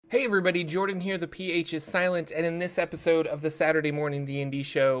Hey everybody, Jordan here, the PH is silent, and in this episode of the Saturday Morning D&D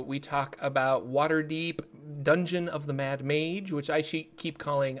Show, we talk about Waterdeep, Dungeon of the Mad Mage, which I keep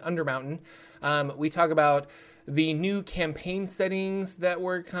calling Undermountain. We talk about the new campaign settings that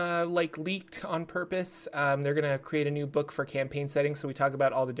were leaked on purpose. They're going to create a new book for campaign settings, so we talk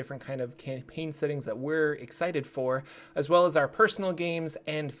about all the different kind of campaign settings that we're excited for, as well as our personal games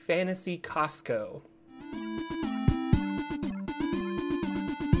and Fantasy Costco.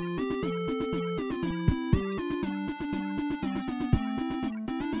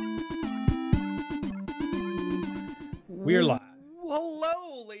 We're live.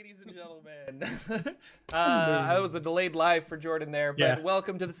 Hello, ladies and gentlemen. I was a delayed live for Jordan there, but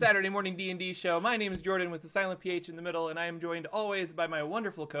Welcome to the Saturday Morning D&D Show. My name is Jordan with the silent PH in the middle, and I am joined always by my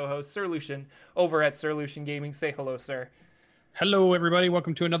wonderful co-host, Sir Lucian, over at Sir Lucian Gaming. Say hello, sir. Hello, everybody.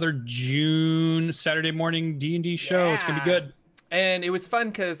 Welcome to another June Saturday Morning D&D Show. Yeah. It's going to be good. And it was fun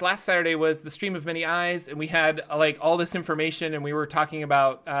because last Saturday was the Stream of Many Eyes, and we had all this information, and we were talking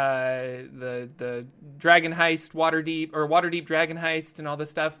about the Dragon Heist, Waterdeep Dragon Heist, and all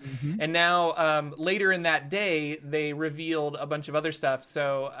this stuff. Mm-hmm. And now later in that day, they revealed a bunch of other stuff.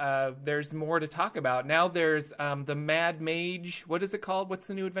 So there's more to talk about. Now there's the Mad Mage. What is it called? What's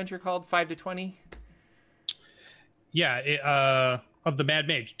the new adventure called? 5 to 20. Yeah, of the Mad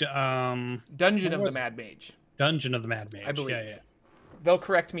Mage. Dungeon of the Mad Mage. Dungeon of the Mad Mage. I believe. Yeah. They'll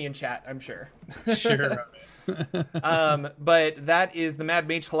correct me in chat, I'm sure. Sure. But that is the Mad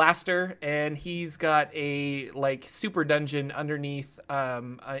Mage Halaster, and he's got a super dungeon underneath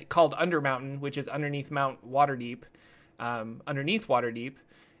called Undermountain, which is underneath Mount Waterdeep, underneath Waterdeep.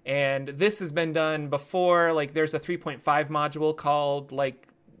 And this has been done before. There's a 3.5 module called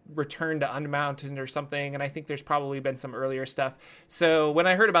Return to Undermountain or something, and I think there's probably been some earlier stuff. So when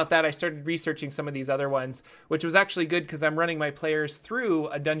I heard about that, I started researching some of these other ones, which was actually good because I'm running my players through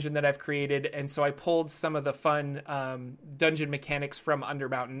a dungeon that I've created, and so I pulled some of the fun dungeon mechanics from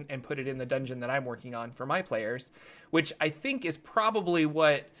Undermountain and put it in the dungeon that I'm working on for my players, which I think is probably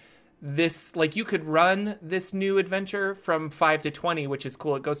what this, you could run this new adventure from 5 to 20, which is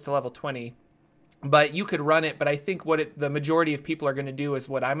cool. It goes to level 20. But you could run it, but I think the majority of people are going to do is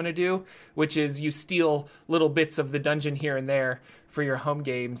what I'm going to do, which is you steal little bits of the dungeon here and there for your home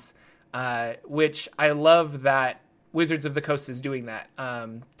games, which I love that Wizards of the Coast is doing that.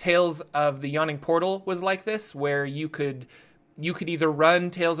 Tales of the Yawning Portal was like this, where you could either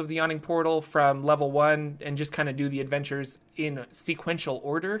run Tales of the Yawning Portal from level 1 and just kind of do the adventures in sequential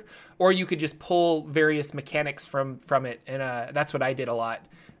order, or you could just pull various mechanics from it, and that's what I did a lot.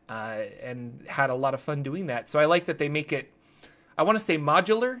 And had a lot of fun doing that. So I like that they make it, I want to say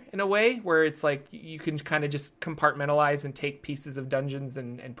modular in a way, where it's you can kind of just compartmentalize and take pieces of dungeons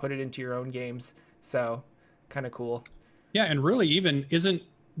and put it into your own games. So kind of cool. Yeah, and really even isn't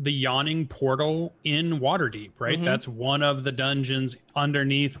the Yawning Portal in Waterdeep, right? Mm-hmm. That's one of the dungeons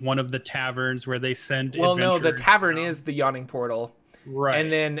underneath one of the taverns where they send no, the tavern is the Yawning Portal. Right.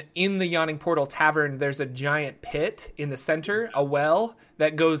 And then in the Yawning Portal Tavern, there's a giant pit in the center, a well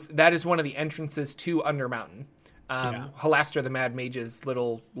that is one of the entrances to Undermountain. Halaster the Mad Mage's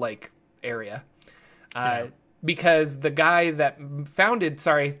little area. Because the guy that founded,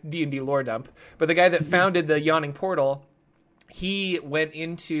 D&D lore dump, but the guy that founded the Yawning Portal, he went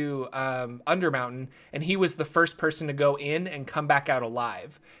into Undermountain, and he was the first person to go in and come back out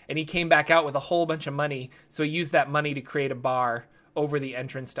alive. And he came back out with a whole bunch of money, so he used that money to create a bar over the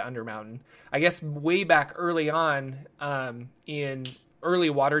entrance to Undermountain. I guess way back early on, in early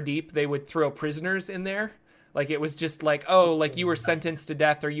Waterdeep, they would throw prisoners in there. It was just you were sentenced to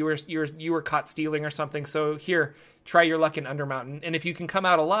death, or you were caught stealing or something. So here, try your luck in Undermountain. And if you can come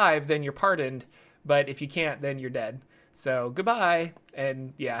out alive, then you're pardoned. But if you can't, then you're dead. So goodbye.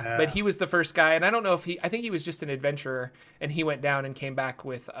 And but he was the first guy. And I don't know if I think he was just an adventurer, and he went down and came back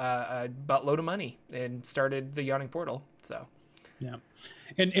with a buttload of money and started the Yawning Portal. So. Yeah.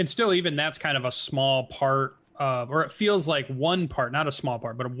 And still, even that's kind of a small part of, or it feels like one part, not a small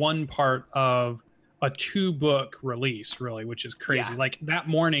part, but one part of a 2-book release, really, which is crazy. Yeah. That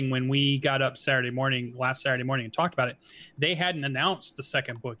morning when we got up last Saturday morning and talked about it, they hadn't announced the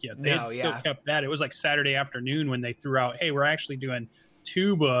second book yet. They had still kept that. It was Saturday afternoon when they threw out, hey, we're actually doing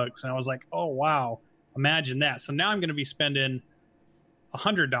 2 books. And I was like, oh, wow, imagine that. So now I'm going to be spending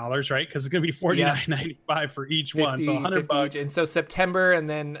 $100, right? Because it's going to be $49.95 for each 50, one. So $100. And so September, and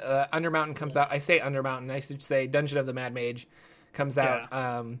then Undermountain comes out. I say Undermountain. I should say Dungeon of the Mad Mage comes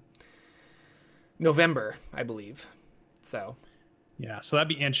out November, I believe. So Yeah, so that'd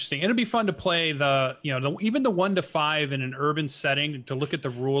be interesting. It'd be fun to play even the 1 to 5 in an urban setting, to look at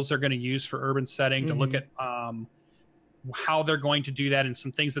the rules they're going to use for urban setting, to look at how they're going to do that and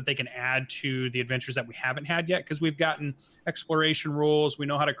some things that they can add to the adventures that we haven't had yet, because we've gotten exploration rules. We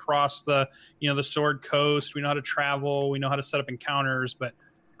know how to cross the Sword Coast. We know how to travel. We know how to set up encounters. But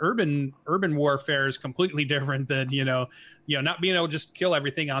urban warfare is completely different than not being able to just kill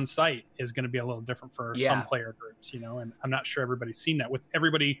everything on site is going to be a little different for some player groups. And I'm not sure everybody's seen that with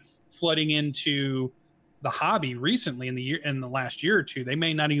everybody flooding into the hobby recently in the last year or two. They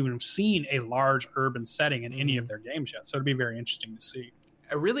may not even have seen a large urban setting in any of their games yet. So it'd be very interesting to see.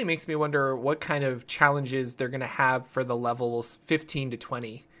 It really makes me wonder what kind of challenges they're going to have for the levels 15 to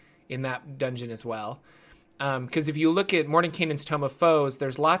 20 in that dungeon as well. Because if you look at Mordenkainen's Tome of Foes,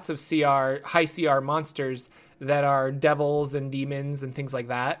 there's lots of high CR monsters that are devils and demons and things like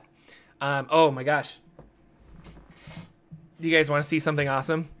that. Oh my gosh. Do you guys want to see something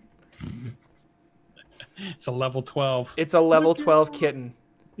awesome? It's a level 12. It's a level 12 kitten.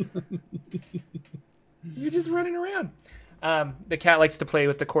 You're just running around. The cat likes to play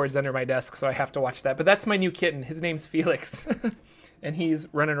with the cords under my desk, so I have to watch that. But that's my new kitten. His name's Felix. And he's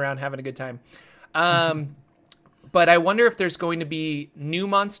running around having a good time. But I wonder if there's going to be new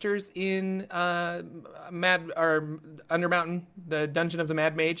monsters in Undermountain, the Dungeon of the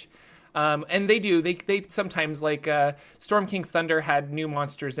Mad Mage. And they do. They sometimes, like Storm King's Thunder had new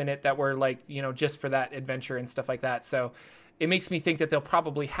monsters in it that were like, just for that adventure and stuff like that. So it makes me think that they'll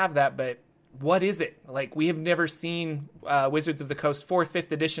probably have that. But what is it? Like, we have never seen Wizards of the Coast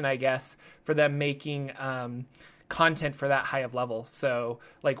 5th edition, I guess, for them making content for that high of level. So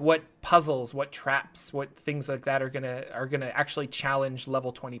like, what puzzles, what traps, what things like that are gonna actually challenge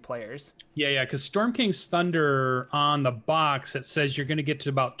level 20 players? Yeah, because Storm King's Thunder on the box, it says you're gonna get to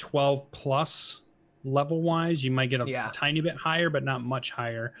about 12 plus level wise. You might get a tiny bit higher, but not much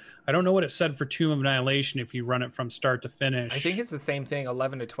higher. I don't know what it said for Tomb of Annihilation if you run it from start to finish. I think it's the same thing,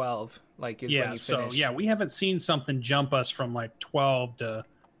 11 to 12 like is when you finish. So we haven't seen something jump us from like 12 to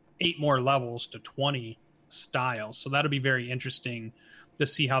 8 more levels to 20 style. So that'll be very interesting to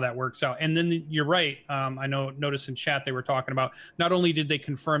see how that works out. And then you're right. I noticed in chat they were talking about, not only did they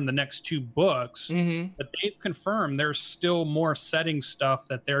confirm the next 2 books, but they've confirmed there's still more setting stuff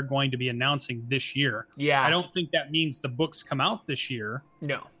that they're going to be announcing this year. Yeah. I don't think that means the books come out this year.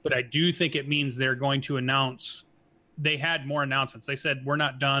 No. But I do think it means they're going to announce. They had more announcements. They said, we're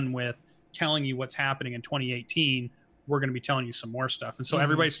not done with telling you what's happening in 2018. We're going to be telling you some more stuff. And so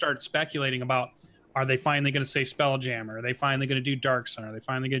everybody started speculating about, are they finally going to say Spelljammer? Are they finally going to do Dark Sun? Are they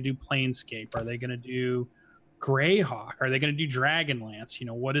finally going to do Planescape? Are they going to do Greyhawk? Are they going to do Dragonlance?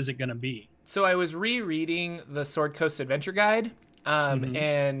 What is it going to be? So I was rereading the Sword Coast Adventure Guide,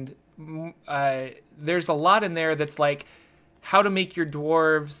 and there's a lot in there that's like how to make your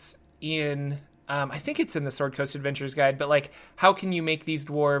dwarves in... I think it's in the Sword Coast Adventures Guide, but like, how can you make these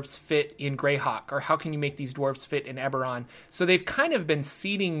dwarves fit in Greyhawk, or how can you make these dwarves fit in Eberron? So they've kind of been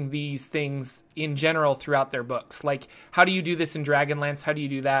seeding these things in general throughout their books. Like, how do you do this in Dragonlance? How do you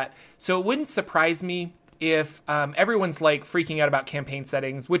do that? So it wouldn't surprise me if everyone's like freaking out about campaign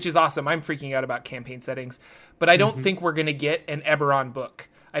settings, which is awesome. I'm freaking out about campaign settings, but I don't think we're going to get an Eberron book.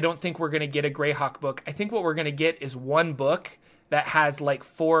 I don't think we're going to get a Greyhawk book. I think what we're going to get is one book that has like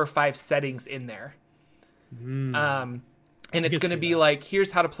 4 or 5 settings in there. And it's going to be like,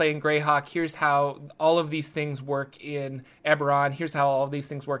 here's how to play in Greyhawk. Here's how all of these things work in Eberron. Here's how all of these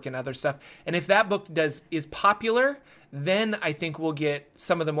things work in other stuff. And if that book is popular, then I think we'll get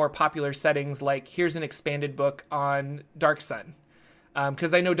some of the more popular settings. Like, here's an expanded book on Dark Sun.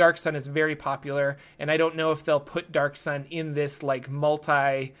 Because I know Dark Sun is very popular, and I don't know if they'll put Dark Sun in this like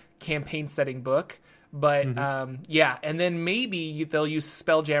multi-campaign setting book. But and then maybe they'll use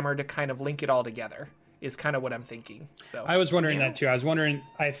Spelljammer to kind of link it all together, is kind of what I'm thinking. So I was wondering that too.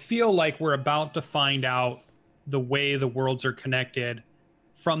 I feel like we're about to find out the way the worlds are connected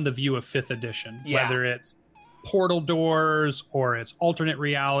from the view of 5th edition, whether it's portal doors or it's alternate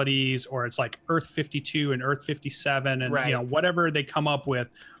realities or it's like Earth 52 and Earth 57 and whatever they come up with.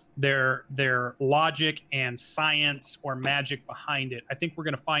 Their logic and science or magic behind it. I think we're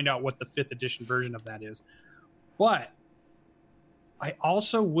going to find out what the 5th edition version of that is. But I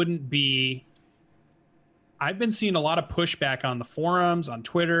also wouldn't be... I've been seeing a lot of pushback on the forums, on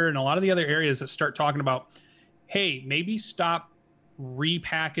Twitter, and a lot of the other areas that start talking about, hey, maybe stop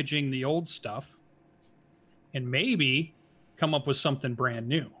repackaging the old stuff and maybe come up with something brand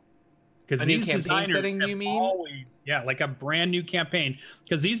new. Because these designers setting, you mean? Like a brand new campaign.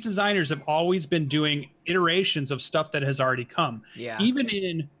 Because these designers have always been doing iterations of stuff that has already come. Yeah. Even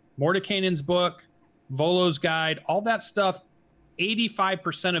in Mordenkainen's book, Volo's guide, all that stuff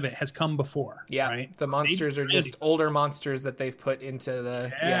 85% of it has come before. Yeah, right? the monsters are just older monsters that they've put into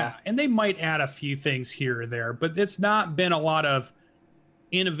the And they might add a few things here or there, but it's not been a lot of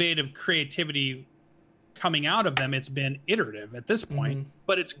innovative creativity coming out of them. It's been iterative at this point,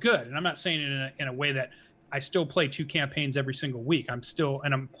 but it's good. And I'm not saying it in a way that I still play 2 campaigns every single week. I'm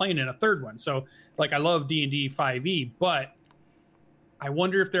playing in a third one. So like I love D&D 5e, but I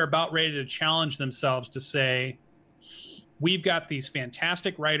wonder if they're about ready to challenge themselves to say, we've got these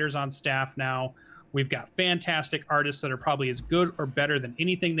fantastic writers on staff now. We've got fantastic artists that are probably as good or better than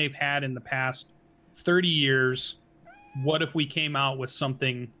anything they've had in the past 30 years. What if we came out with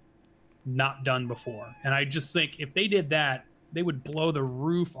something not done before? And I just think if they did that, they would blow the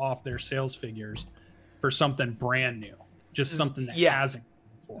roof off their sales figures for something brand new, just something that hasn't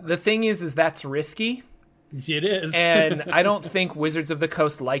before. The thing is that's risky. It is. And I don't think Wizards of the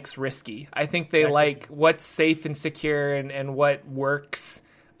Coast likes risky. I think they like what's safe and secure and what works.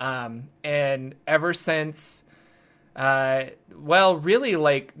 And ever since, really,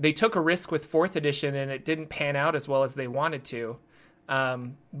 like, they took a risk with 4th edition and it didn't pan out as well as they wanted to.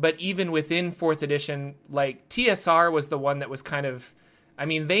 But even within 4th edition, like, TSR was the one that was kind of, I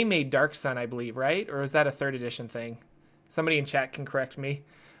mean, they made Dark Sun, I believe, right? Or was that a 3rd edition thing? Somebody in chat can correct me.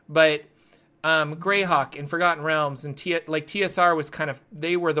 But Greyhawk and Forgotten Realms and TSR was kind of,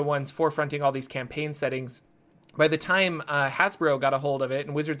 they were the ones forefronting all these campaign settings. By the time Hasbro got a hold of it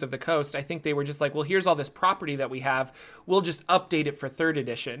and Wizards of the Coast, I think they were just like, well, here's all this property that we have. We'll just update it for 3rd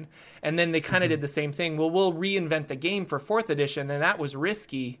edition. And then they kind of did the same thing. Well, we'll reinvent the game for 4th edition, and that was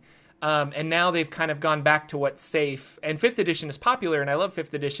risky. And now they've kind of gone back to what's safe. And 5th edition is popular, and I love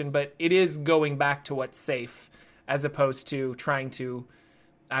 5th edition, but it is going back to what's safe as opposed to trying to,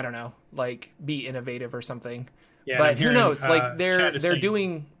 I don't know, like, be innovative or something. Yeah, but who knows? Like, they're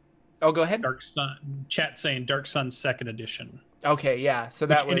doing... Oh, go ahead. Dark Sun. Chat saying Dark Sun 2nd edition. Okay, yeah. So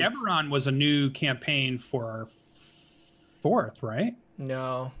that was... And Eberron was a new campaign for 4th, right?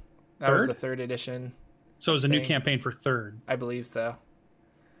 No. That was a 3rd edition. So it was a new campaign for 3rd. I believe so.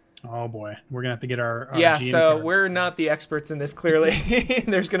 Oh, boy. We're going to have to get our GM cards. We're not the experts in this, clearly.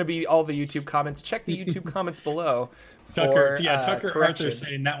 There's going to be all the YouTube comments. Check the YouTube comments below for Tucker Arthur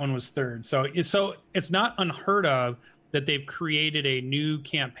saying that one was 3rd. So it's not unheard of that they've created a new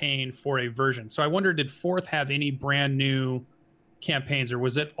campaign for a version. So I wonder, did 4th have any brand new campaigns, or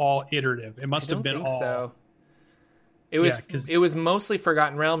was it all iterative? It must have been all. So. It was mostly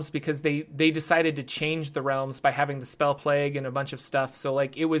Forgotten Realms because they decided to change the realms by having the Spell Plague and a bunch of stuff. So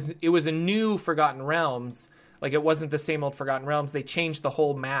like it was a new Forgotten Realms. Like it wasn't the same old Forgotten Realms. They changed the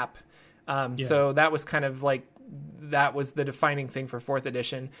whole map. So that was kind of like, that was the defining thing for 4th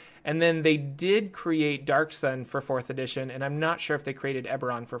edition. And then they did create Dark Sun for 4th edition, and I'm not sure if they created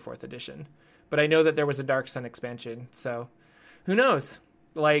Eberron for 4th edition. But I know that there was a Dark Sun expansion, so who knows?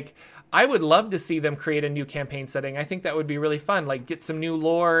 Like, I would love to see them create a new campaign setting. I think that would be really fun. Like, get some new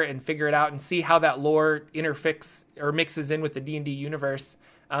lore and figure it out and see how that lore interfix or mixes in with the D&D universe.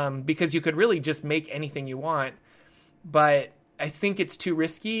 Because you could really just make anything you want. But I think it's too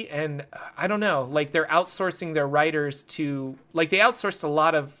risky, and I don't know. Like, they're outsourcing their writers to... Like, they outsourced a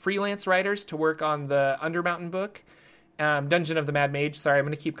lot of freelance writers to work on the Undermountain book. Dungeon of the Mad Mage. Sorry, I'm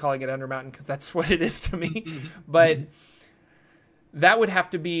going to keep calling it Undermountain because that's what it is to me. But that would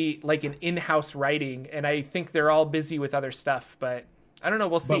have to be, like, an in-house writing, and I think they're all busy with other stuff, but... I don't know.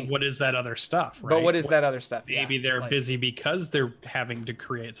 We'll see. But what is that other stuff, right? But what is that other stuff? Maybe they're busy because they're having to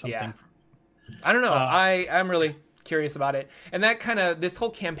create something. Yeah. I don't know. I'm really... curious about it. And that kind of, this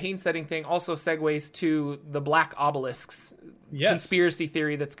whole campaign setting thing also segues to the Black Obelisks conspiracy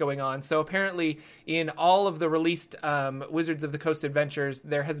theory that's going on. So apparently in all of the released Wizards of the Coast adventures,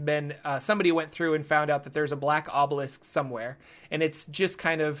 there has been, somebody went through and found out that there's a Black Obelisk somewhere. And it's just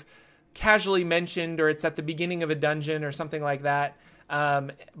kind of casually mentioned, or it's at the beginning of a dungeon or something like that.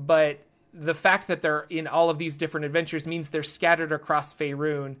 But the fact that they're in all of these different adventures means they're scattered across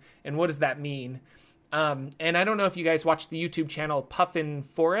Faerun. And what does that mean? And I don't know if you guys watch the YouTube channel Puffin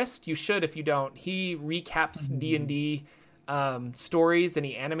Forest. You should if you don't. He recaps D&D stories and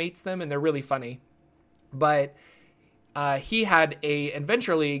he animates them, and they're really funny. But he had a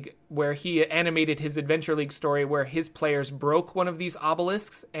Adventure League where he animated his Adventure League story where his players broke one of these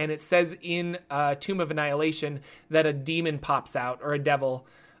obelisks, and it says in Tomb of Annihilation that a demon pops out, or a devil.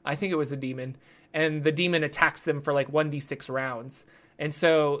 I think it was a demon. And the demon attacks them for like 1d6 rounds. And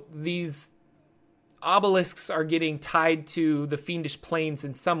so these... obelisks are getting tied to the fiendish planes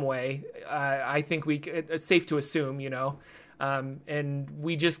in some way. I think it's safe to assume, and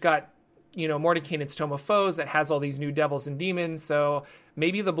we just got Mordenkainen's Tome of Foes that has all these new devils and demons. So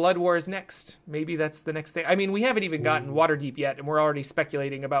maybe the Blood War is next. Maybe that's the next thing. I mean, we haven't even gotten Waterdeep yet, and we're already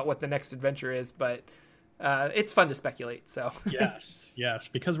speculating about what the next adventure is, but it's fun to speculate. So yes,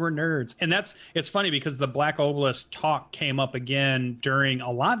 because we're nerds. And it's funny because the Black Obelisk talk came up again during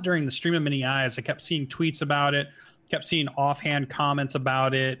the stream of Many Eyes. I kept seeing tweets about it, kept seeing offhand comments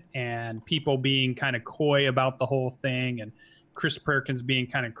about it, and people being kind of coy about the whole thing, and Chris Perkins being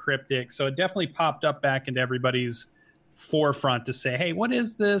kind of cryptic. So it definitely popped up back into everybody's forefront to say, hey, what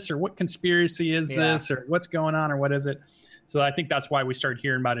is this? Or what conspiracy is this? Or what's going on? Or what is it? So I think that's why we started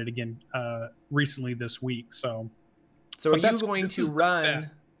hearing about it again recently this week. So are you going to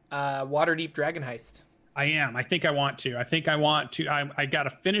run Waterdeep Dragon Heist? I am. I think I want to. I got to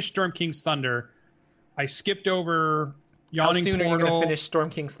finish Storm King's Thunder. I skipped over Yawning Portal. How soon are you going to finish Storm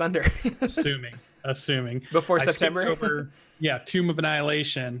King's Thunder? assuming. Before September? Over, Tomb of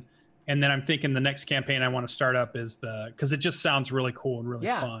Annihilation. And then I'm thinking the next campaign I want to start up is because it just sounds really cool and really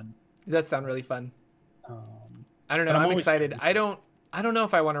fun. It does sound really fun. I don't know. I'm excited. I don't know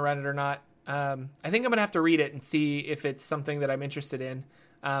if I want to run it or not. I think I'm going to have to read it and see if it's something that I'm interested in.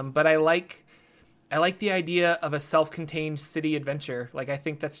 But I like the idea of a self-contained city adventure. Like, I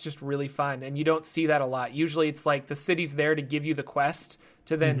think that's just really fun. And you don't see that a lot. Usually it's like the city's there to give you the quest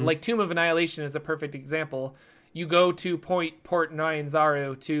to then, like Tomb of Annihilation is a perfect example. You go to Port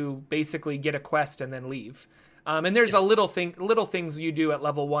Nyanzaru to basically get a quest and then leave. And there's little things you do at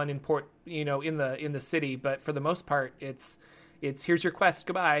level 1 in Port, in the city. But for the most part, it's here's your quest.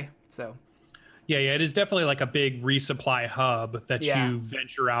 Goodbye. So. Yeah, it is definitely like a big resupply hub that you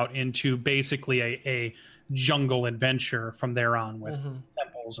venture out into, basically a jungle adventure from there on with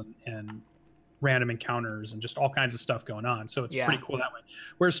temples and random encounters and just all kinds of stuff going on. So it's pretty cool that way.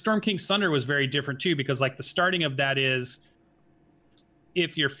 Whereas Storm King's Thunder was very different too, because like the starting of that is,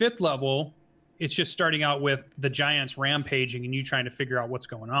 if you're 5th level, it's just starting out with the giants rampaging and you trying to figure out what's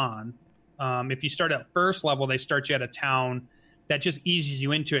going on. If you start at 1st level, they start you at a town that just eases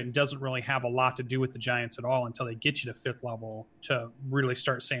you into it and doesn't really have a lot to do with the giants at all until they get you to 5th level to really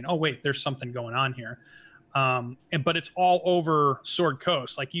start saying, oh, wait, there's something going on here. But it's all over Sword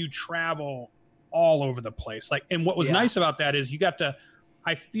Coast. Like, you travel all over the place. Like, and what was nice about that is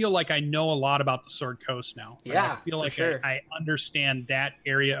I feel like I know a lot about the Sword Coast now. Like, I feel like I understand that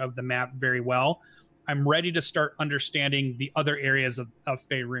area of the map very well. I'm ready to start understanding the other areas of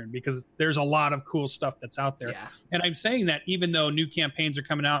Faerun, because there's a lot of cool stuff that's out there. Yeah. And I'm saying that even though new campaigns are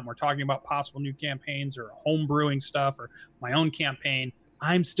coming out and we're talking about possible new campaigns or home brewing stuff or my own campaign,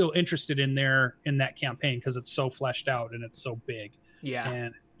 I'm still interested in that campaign because it's so fleshed out and it's so big. Yeah.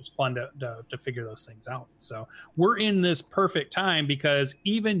 And it's fun to figure those things out. So we're in this perfect time because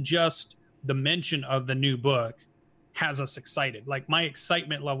even just the mention of the new book has us excited. Like, my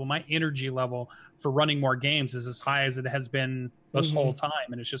excitement level, my energy level for running more games is as high as it has been this whole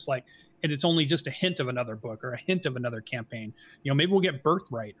time. And it's just like, and it's only just a hint of another book or a hint of another campaign. Maybe we'll get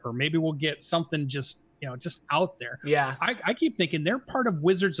Birthright, or maybe we'll get something just out there. Yeah. I keep thinking they're part of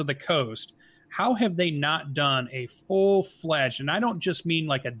Wizards of the Coast. How have they not done a full-fledged, and I don't just mean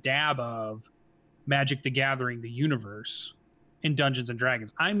like a dab of Magic the Gathering, the universe in Dungeons and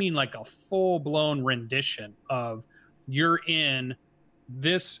Dragons. I mean like a full-blown rendition of, you're in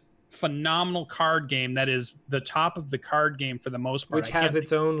this phenomenal card game that is the top of the card game for the most part. Which has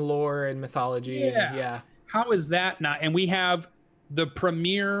its own lore and mythology. Yeah. How is that not? And we have the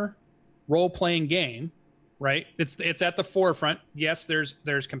premier role-playing game, right? It's at the forefront. Yes,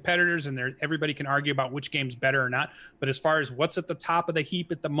 there's competitors and everybody can argue about which game's better or not. But as far as what's at the top of the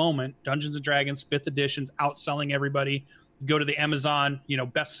heap at the moment, Dungeons and Dragons 5th edition's outselling everybody. You go to the Amazon,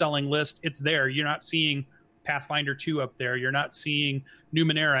 best-selling list, it's there. You're not seeing Pathfinder 2 up there. You're not seeing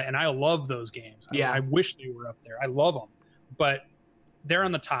Numenera, and I love those games. I wish they were up there. I love them. But they're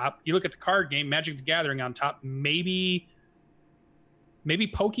on the top. You look at the card game, Magic the Gathering on top. Maybe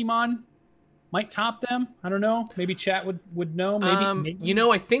Pokemon might top them. I don't know. Maybe chat would know. Maybe.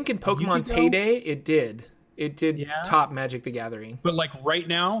 I think in Pokemon's heyday, it did. It did top Magic the Gathering. But like right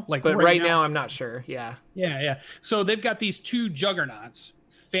now? Right now, I'm not sure. Yeah. Yeah. So they've got these two juggernauts.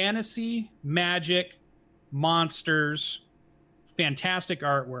 Fantasy, Magic, Monsters, fantastic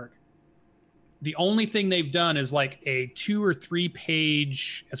artwork. The only thing they've done is like a 2 or 3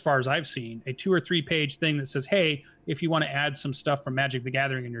 page, as far as I've seen, a 2 or 3 page thing that says, hey, if you want to add some stuff from Magic the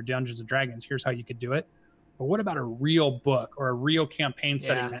Gathering in your Dungeons and Dragons, here's how you could do it. But what about a real book or a real campaign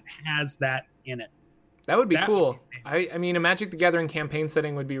setting that has that in it? That would be That cool. would be I mean, a Magic the Gathering campaign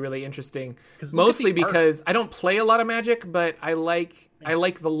setting would be really interesting. 'Cause look at Mostly the art. because I don't play a lot of Magic, but I like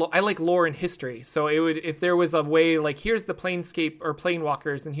lore and history. So it would, if there was a way like, here's the planescape or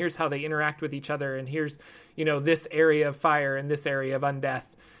planewalkers, and here's how they interact with each other, and here's, you know, this area of fire and this area of undeath.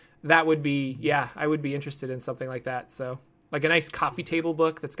 That would be, yeah, I would be interested in something like that. So like a nice coffee table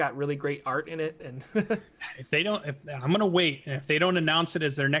book that's got really great art in it. And I'm going to wait. And if they don't announce it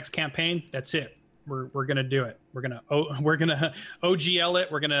as their next campaign, that's it. We're going to do it. We're going to OGL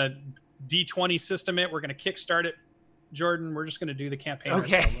it. We're going to D20 system it. We're going to kickstart it. Jordan, we're just going to do the campaign.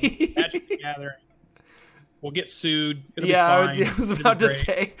 Okay. Magic the Gathering. We'll get sued. It'll yeah, be fine. I was about to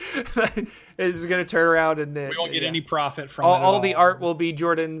say it's just going to turn around and we won't get any profit from all the art will be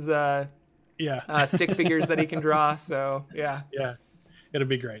Jordan's stick figures that he can draw. So yeah, it'll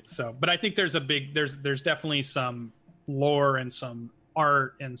be great. So, but I think there's definitely some lore and some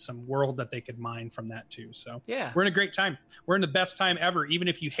art and some world that they could mine from that too. So yeah, we're in a great time. We're in the best time ever. Even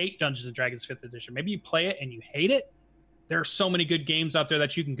if you hate Dungeons and Dragons 5th edition, maybe you play it and you hate it. There are so many good games out there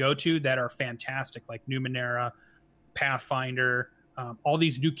that you can go to that are fantastic, like Numenera, Pathfinder, all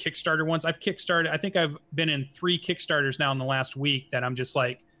these new Kickstarter ones. I think I've been in 3 Kickstarters now in the last week that I'm just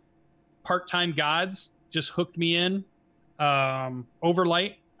like, Part-Time Gods just hooked me in.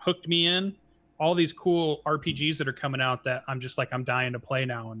 Overlight hooked me in. All these cool RPGs that are coming out that I'm just like, I'm dying to play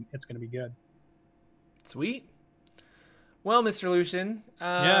now, and it's going to be good. Sweet. Well, Mr. Lucian.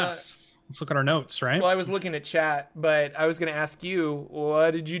 Yes. Let's look at our notes, right? Well, I was looking at chat, but I was going to ask you,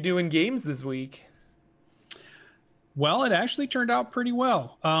 what did you do in games this week? Well, it actually turned out pretty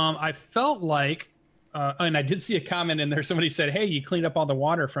well. I felt like, and I did see a comment in there. Somebody said, hey, you cleaned up all the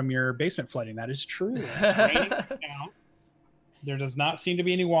water from your basement flooding. That is true. It's raining now. There does not seem to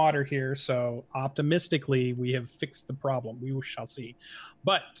be any water here. So optimistically, we have fixed the problem. We shall see.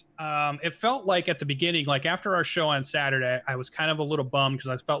 But it felt like at the beginning, like after our show on Saturday, I was kind of a little bummed because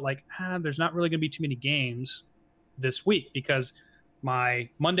I felt like there's not really going to be too many games this week because my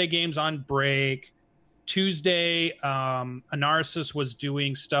Monday game's on break. Tuesday, Anarsis was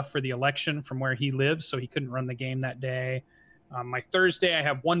doing stuff for the election from where he lives, so he couldn't run the game that day. My Thursday, I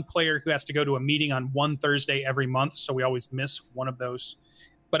have one player who has to go to a meeting on one Thursday every month, so we always miss one of those.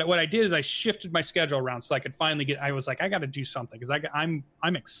 But what I did is I shifted my schedule around so I could finally I was like, I got to do something because I'm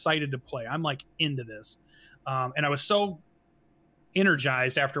excited to play. I'm like into this. And I was so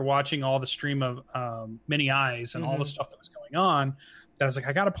energized after watching all the stream of Many Eyes and all the stuff that was going on that I was like,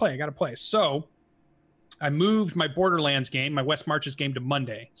 I got to play. So I moved my Borderlands game, my West Marches game, to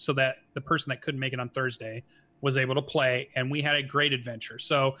Monday so that the person that couldn't make it on Thursday was able to play, and we had a great adventure.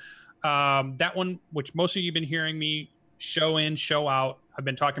 So that one, which most of you have been hearing me show in, show out, I've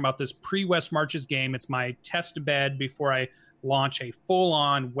been talking about this pre-West Marches game. It's my test bed before I launch a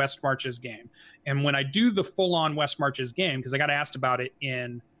full-on West Marches game. And when I do the full-on West Marches game, because I got asked about it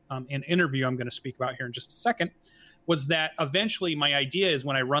in an interview I'm going to speak about here in just a second, was that eventually my idea is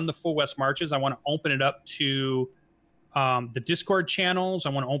when I run the full West Marches, I want to open it up to the Discord channels. I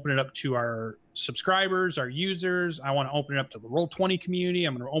want to open it up to our subscribers, our users. I want to open it up to the Roll20 community.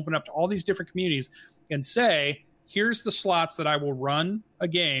 I'm going to open it up to all these different communities and say, here's the slots that I will run a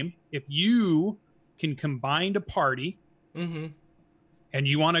game. If you can combine a party and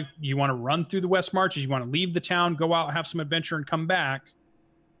you want to run through the West Marches, you want to leave the town, go out, have some adventure, and come back,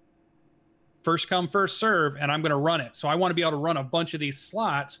 first come, first serve, and I'm going to run it. So I want to be able to run a bunch of these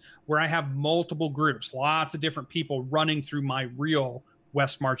slots where I have multiple groups, lots of different people running through my real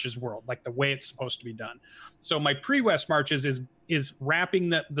West Marches world, like the way it's supposed to be done. So my pre-West Marches is wrapping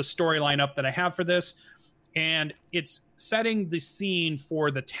the storyline up that I have for this, and it's setting the scene for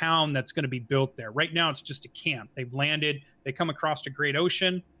the town that's going to be built there. Right now, it's just a camp. They've landed. They come across a great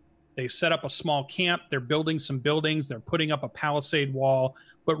ocean. They've set up a small camp. They're building some buildings. They're putting up a palisade wall.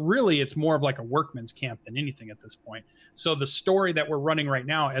 But really, it's more of like a workman's camp than anything at this point. So the story that we're running right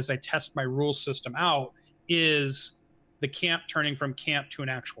now, as I test my rule system out, is the camp turning from camp to an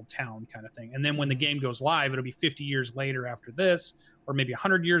actual town kind of thing. And then when the game goes live, it'll be 50 years later after this, or maybe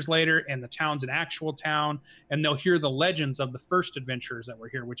 100 years later, and the town's an actual town. And they'll hear the legends of the first adventurers that were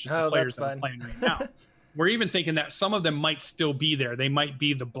here, which is the players that are playing right now. We're even thinking that some of them might still be there. They might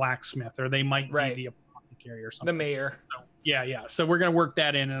be the blacksmith, or they might be the apothecary or something. The mayor. So, yeah. So we're going to work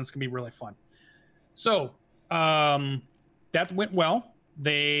that in, and it's going to be really fun. So that went well.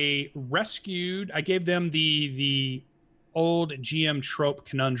 They rescued. I gave them the old GM trope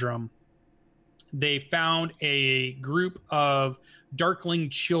conundrum. They found a group of Darkling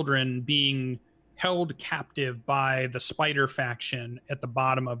children being held captive by the Spider faction at the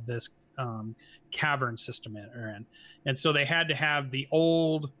bottom of this cavern system they're in. And so they had to have the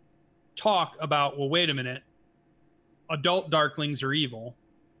old talk about, well, wait a minute, adult Darklings are evil,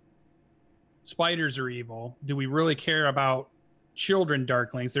 spiders are evil. Do we really care about children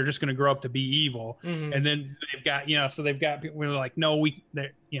Darklings? They're just going to grow up to be evil. And then they've got, so they've got people who are like, no,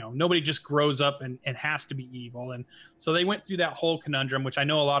 nobody just grows up and has to be evil. And so they went through that whole conundrum, which I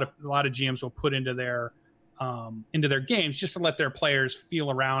know a lot of GMs will put into their games just to let their players feel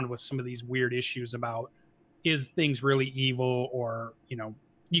around with some of these weird issues about, is things really evil? Or,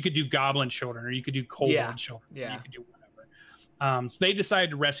 you could do goblin children, or you could do kobold children. Yeah. You could do whatever. So they decided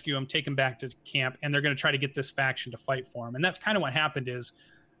to rescue him, take him back to camp, and they're going to try to get this faction to fight for him. And that's kind of what happened is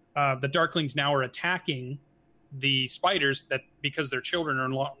the Darklings now are attacking the spiders, that because their children are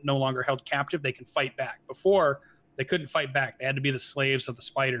no longer held captive, they can fight back. Before, they couldn't fight back. They had to be the slaves of the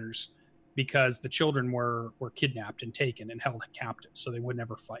spiders because the children were kidnapped and taken and held captive, so they would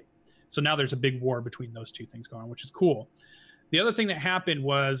never fight. So now there's a big war between those two things going on, which is cool. The other thing that happened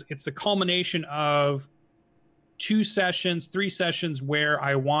was it's the culmination of 3 sessions where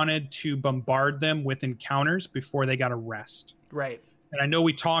I wanted to bombard them with encounters before they got a rest. Right. And I know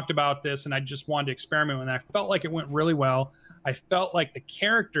we talked about this, and I just wanted to experiment with it. I felt like it went really well. I felt like the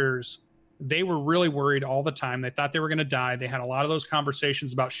characters, they were really worried all the time. They thought they were going to die. They had a lot of those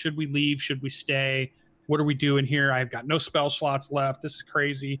conversations about, should we leave? Should we stay? What are we doing here? I've got no spell slots left. This is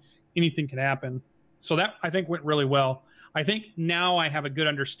crazy. Anything can happen. So that, I think, went really well. I think now I have a good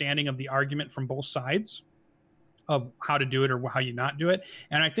understanding of the argument from both sides of how to do it or how you not do it.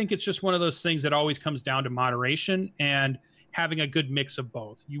 And I think it's just one of those things that always comes down to moderation and having a good mix of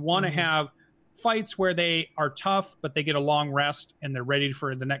both. You want to have fights where they are tough, but they get a long rest and they're ready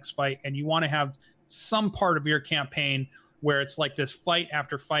for the next fight. And you want to have some part of your campaign where it's like this fight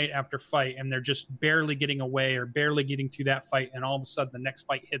after fight after fight, and they're just barely getting away or barely getting through that fight, and all of a sudden the next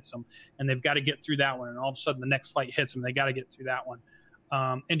fight hits them, and they've got to get through that one, and all of a sudden the next fight hits them, they got to get through that one.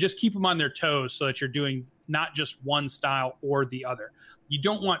 And just keep them on their toes so that you're doing not just one style or the other. You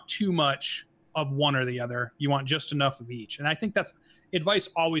don't want too much of one or the other. You want just enough of each. And I think that's advice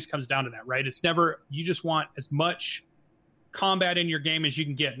always comes down to that, right? It's never, you just want as much combat in your game as you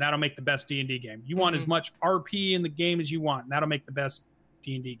can get, and that'll make the best D&D game. You want as much RP in the game as you want, and that'll make the best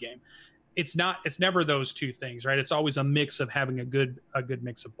D&D game. It's never those two things, right? It's always a mix of having a good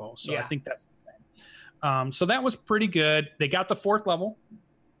mix of both. So I think that's the same. So that was pretty good. They got the 4th level.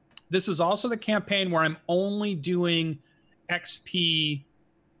 This is also the campaign where I'm only doing XP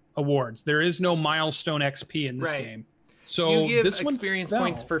awards. There is no milestone XP in this game. So do you give this experience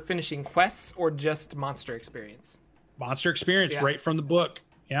points for finishing quests or just monster experience? Monster experience, right from the book.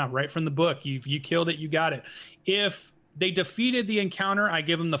 Yeah, right from the book. You killed it, you got it. If they defeated the encounter, I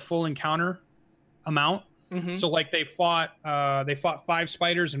give them the full encounter amount. So like they fought 5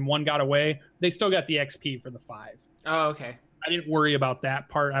 spiders and 1 got away. They still got the XP for the 5. Oh, okay. I didn't worry about that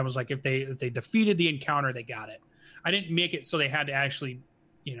part. I was like, if they defeated the encounter, they got it. I didn't make it so they had to actually,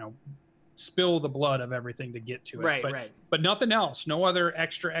 spill the blood of everything to get to it. But nothing else. No other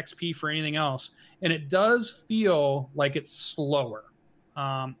extra XP for anything else. And it does feel like it's slower.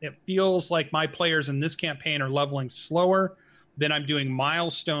 It feels like my players in this campaign are leveling slower than I'm doing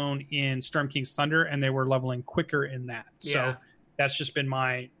milestone in Storm King's Thunder, and they were leveling quicker in that. So that's just been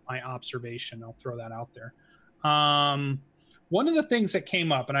my observation. I'll throw that out there. One of the things that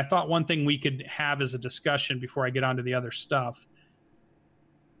came up, and I thought one thing we could have as a discussion before I get on to the other stuff,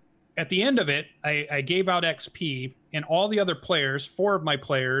 at the end of it, I gave out XP, and all the other players, 4 of my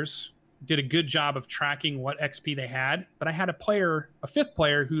players, did a good job of tracking what XP they had. But I had a 5th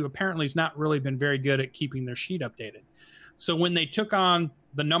player, who apparently has not really been very good at keeping their sheet updated. So when they took on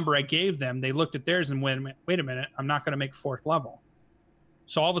the number I gave them, they looked at theirs and went, wait a minute, I'm not going to make 4th level.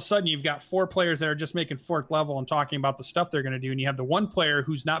 So all of a sudden, you've got 4 players that are just making 4th level and talking about the stuff they're going to do. And you have the 1 player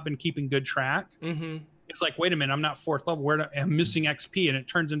who's not been keeping good track. It's like, wait a minute, I'm not 4th level. I'm missing XP. And it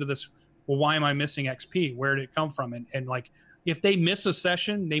turns into this, well, why am I missing XP? Where did it come from? And like, if they miss a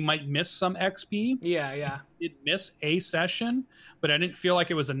session, they might miss some XP. Yeah. Did miss a session, but I didn't feel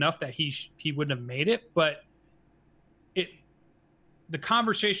like it was enough that he wouldn't have made it. But the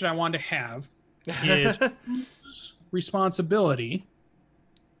conversation I wanted to have is whose responsibility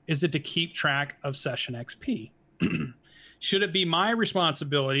is it to keep track of session XP? Should it be my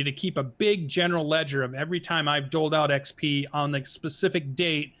responsibility to keep a big general ledger of every time I've doled out XP on the specific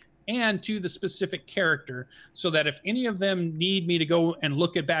date and to the specific character, so that if any of them need me to go and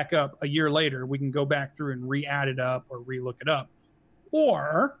look it back up a year later, we can go back through and re-add it up or re-look it up?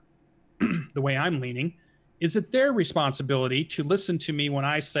 Or the way I'm leaning, is it their responsibility to listen to me when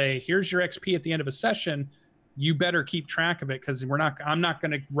I say, here's your XP at the end of a session, you better keep track of it, because I'm not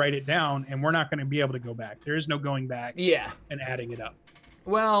going to write it down, and we're not going to be able to go back. There is no going back and adding it up.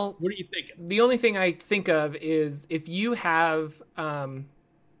 Well, What are you thinking? the only thing I think of is if you have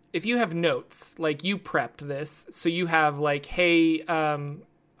notes, like you prepped this, so you have like, hey,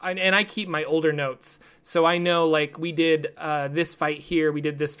 and I keep my older notes, so I know like we did this fight here, we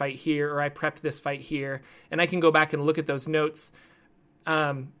did this fight here, or I prepped this fight here, and I can go back and look at those notes.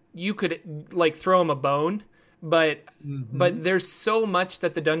 You could like throw them a bone, but there's so much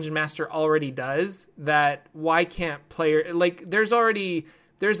that the dungeon master already does that why can't player like there's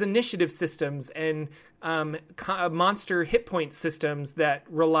initiative systems and monster hit point systems that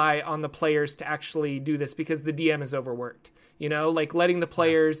rely on the players to actually do this because the DM is overworked. You know, like letting the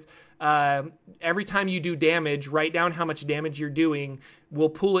players, every time you do damage, write down how much damage you're doing. We'll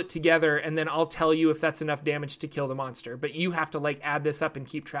pool it together, and then I'll tell you if that's enough damage to kill the monster. But you have to like add this up and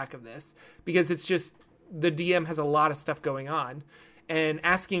keep track of this because it's just the DM has a lot of stuff going on. And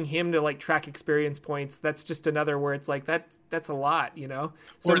asking him to like track experience points, that's just another where it's like that's a lot, you know?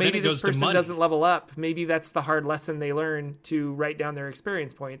 So maybe this person doesn't level up. Maybe that's the hard lesson they learn to write down their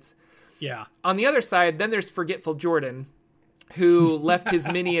experience points. Yeah. On the other side, then there's Forgetful Jordan, who left his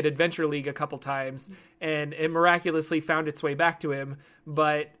mini at Adventure League a couple times, and it miraculously found its way back to him.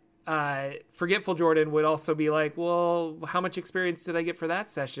 But Forgetful Jordan would also be like, well, how much experience did I get for that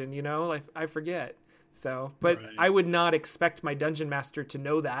session? You know, like, I forget. So, but right. I would not expect my dungeon master to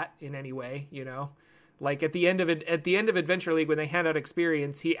know that in any way, you know. Like at the end of Adventure League, when they hand out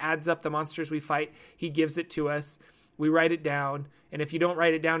experience, he adds up the monsters we fight, he gives it to us, we write it down, and if you don't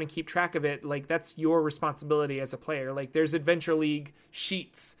write it down and keep track of it, like that's your responsibility as a player. Like there's Adventure League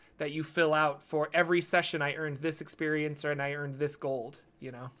sheets that you fill out for every session. I earned this experience and I earned this gold,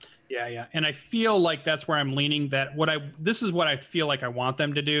 you know? Yeah. And I feel like that's where I'm leaning, that this is what I feel like I want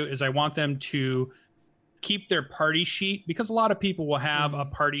them to do is I want them to keep their party sheet, because a lot of people will have a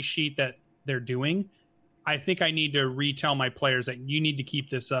party sheet that they're doing. I think I need to retell my players that you need to keep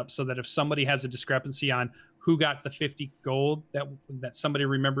this up so that if somebody has a discrepancy on who got the 50 gold that somebody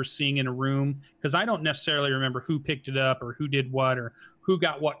remembers seeing in a room, because I don't necessarily remember who picked it up or who did what or who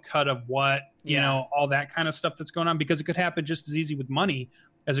got what cut of what, you know, all that kind of stuff that's going on, because it could happen just as easy with money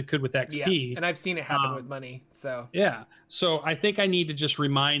as it could with XP. Yeah, and I've seen it happen with money. So yeah. So I think I need to just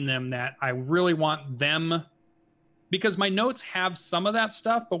remind them that I really want them, because my notes have some of that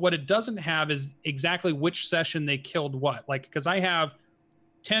stuff, but what it doesn't have is exactly which session they killed what. Like, because I have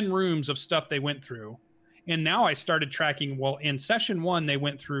 10 rooms of stuff they went through. And now I started tracking, well, in session 1, they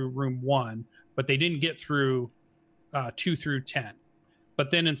went through room 1, but they didn't get through 2 through 10. But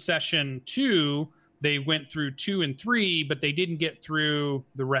then in session 2, they went through 2 and 3, but they didn't get through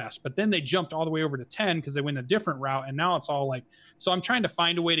the rest. But then they jumped all the way over to 10 because they went a different route. And now it's all like, so I'm trying to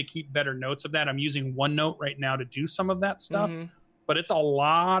find a way to keep better notes of that. I'm using OneNote right now to do some of that stuff. But it's a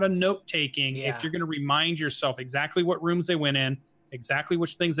lot of note taking if you're going to remind yourself exactly what rooms they went in, exactly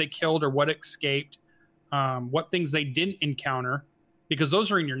which things they killed or what escaped, what things they didn't encounter, because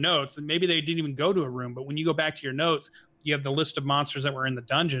those are in your notes. And maybe they didn't even go to a room. But when you go back to your notes, you have the list of monsters that were in the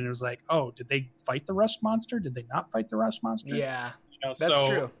dungeon. It was like, oh, did they fight the rust monster? Did they not fight the rust monster? Yeah, you know, that's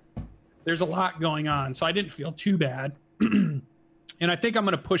true. There's a lot going on. So I didn't feel too bad. And I think I'm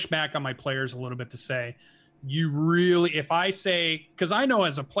going to push back on my players a little bit to say, you really, if I say, because I know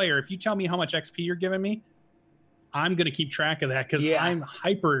as a player, if you tell me how much XP you're giving me, I'm going to keep track of that because I'm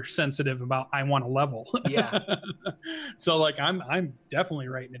hypersensitive about I want a level. Yeah. So like I'm definitely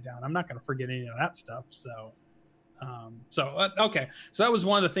writing it down. I'm not going to forget any of that stuff. So okay. So that was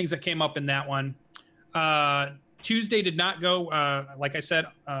one of the things that came up in that one. Tuesday did not go, like I said,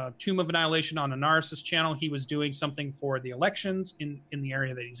 Tomb of Annihilation on Anaris' channel. He was doing something for the elections in the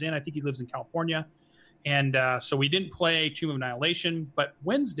area that he's in. I think he lives in California. And so we didn't play Tomb of Annihilation. But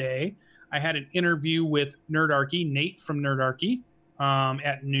Wednesday, I had an interview with Nerdarchy, Nate from Nerdarchy,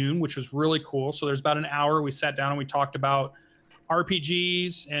 at noon, which was really cool. So there's about an hour. We sat down and we talked about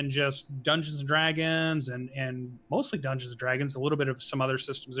RPGs and just Dungeons and Dragons and mostly Dungeons and Dragons, a little bit of some other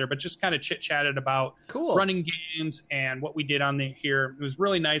systems there, but just kind of chit-chatted about running games and what we did on here. It was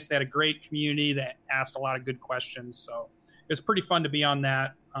really nice. They had a great community that asked a lot of good questions. So it was pretty fun to be on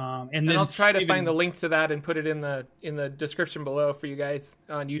that. And then I'll try to find the link to that and put it in the description below for you guys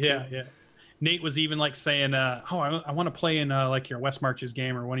on YouTube. Yeah. Nate was even like saying, I want to play in like your West Marches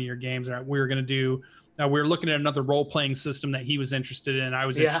game or one of your games. We were going to do, we were looking at another role-playing system that he was interested in. I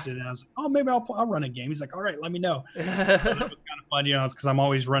was interested in. I was like, oh, maybe I'll run a game. He's like, all right, let me know. So that was kind of fun, you know, because I'm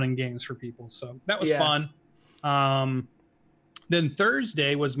always running games for people. So that was fun. Then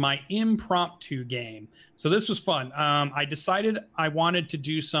Thursday was my impromptu game. So this was fun. I decided I wanted to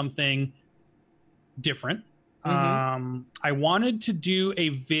do something different. I wanted to do a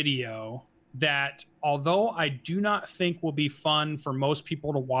video that although I do not think will be fun for most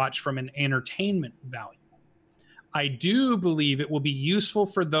people to watch from an entertainment value, I do believe it will be useful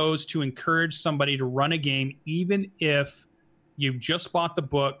for those to encourage somebody to run a game, even if you've just bought the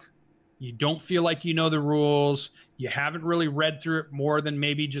book, you don't feel like you know the rules, you haven't really read through it more than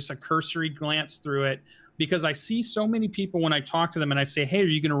maybe just a cursory glance through it. Because I see so many people when I talk to them and I say, hey, are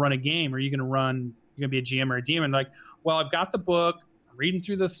you going to run a game? Are you going to be a GM or a DM? And like, well, I've got the book, I'm reading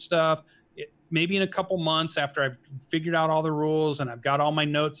through the stuff. Maybe in a couple months after I've figured out all the rules and I've got all my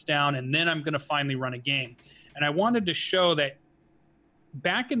notes down, and then I'm going to finally run a game. And I wanted to show that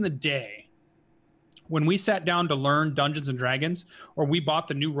back in the day, when we sat down to learn Dungeons and Dragons, or we bought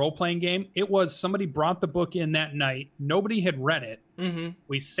the new role-playing game, it was somebody brought the book in that night. Nobody had read it. Mm-hmm.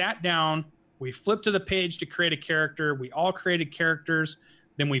 We sat down, we flipped to the page to create a character. We all created characters.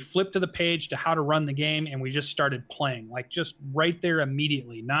 Then we flipped to the page to how to run the game, and we just started playing, like just right there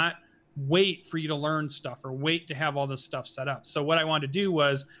immediately, not wait for you to learn stuff or wait to have all this stuff set up. So what I wanted to do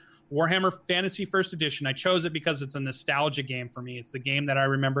was Warhammer Fantasy First Edition. I chose it because it's a nostalgia game for me. It's the game that I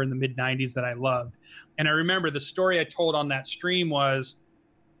remember in the mid-90s that I loved. And I remember the story I told on that stream was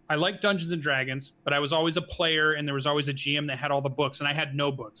I liked Dungeons and Dragons, but I was always a player and there was always a GM that had all the books and I had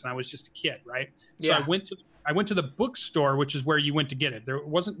no books and I was just a kid, right? Yeah. So I went to the bookstore, which is where you went to get it. There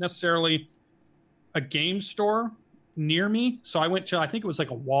wasn't necessarily a game store near me. So I went to, I think it was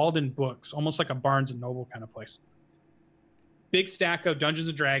like a Walden Books, almost like a Barnes and Noble kind of place. Big stack of Dungeons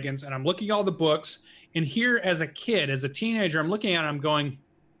and Dragons, and I'm looking at all the books. And here, as a kid, as a teenager, I'm looking at it, I'm going,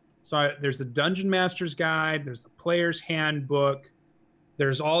 there's the Dungeon Master's Guide, there's the Player's Handbook,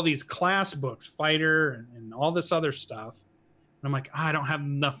 there's all these class books, Fighter, and all this other stuff. And I'm like, I don't have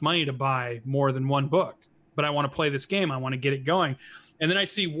enough money to buy more than one book, but I want to play this game. I want to get it going. And then I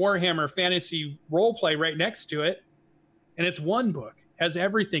see Warhammer Fantasy Roleplay right next to it. And it's one book, has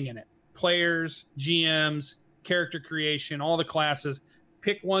everything in it. Players, GMs, character creation, all the classes.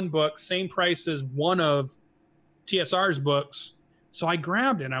 Pick one book, same price as one of TSR's books. So I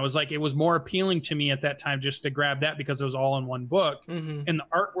grabbed it. And I was like, it was more appealing to me at that time just to grab that because it was all in one book. Mm-hmm. And the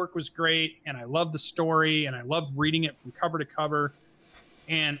artwork was great. And I loved the story. And I loved reading it from cover to cover.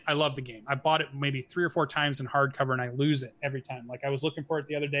 And I loved the game. I bought it maybe 3 or 4 times in hardcover and I lose it every time. Like I was looking for it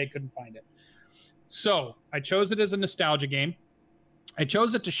the other day, couldn't find it. So I chose it as a nostalgia game. I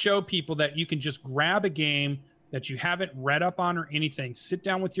chose it to show people that you can just grab a game that you haven't read up on or anything, sit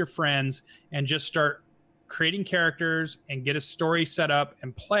down with your friends and just start creating characters and get a story set up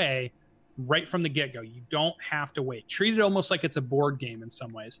and play right from the get-go. You don't have to wait. Treat it almost like it's a board game in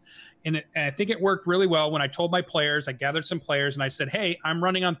some ways. And I think it worked really well when I told my players, I gathered some players and I said, hey, I'm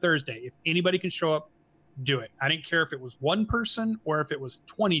running on Thursday. If anybody can show up, do it. I didn't care if it was one person or if it was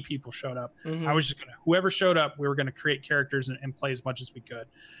 20 people showed up. Mm-hmm. I was just whoever showed up, we were going to create characters and play as much as we could.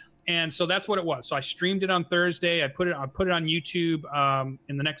 And so that's what it was. So I streamed it on Thursday. I put it on YouTube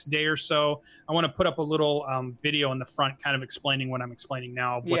in the next day or so. I want to put up a little video in the front kind of explaining what I'm explaining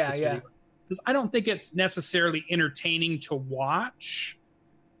now. Video is. Because I don't think it's necessarily entertaining to watch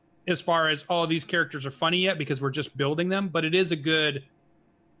as far as, these characters are funny yet because we're just building them. But it is a good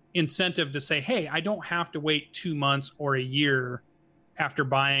incentive to say, hey, I don't have to wait 2 months or a year after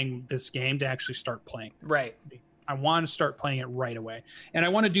buying this game to actually start playing. Right. I want to start playing it right away. And I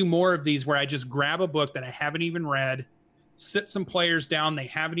want to do more of these where I just grab a book that I haven't even read, sit some players down, they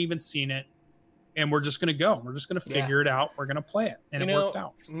haven't even seen it, and we're just going to go. We're just going to figure it out. We're going to play it. And it worked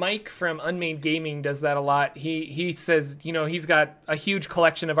out. Mike from Unmade Gaming does that a lot. He says, he's got a huge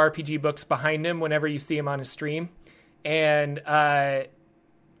collection of RPG books behind him whenever you see him on his stream. And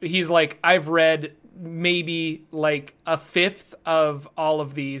he's like, I've read maybe like a fifth of all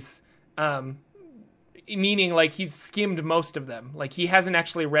of these, meaning like he's skimmed most of them. Like he hasn't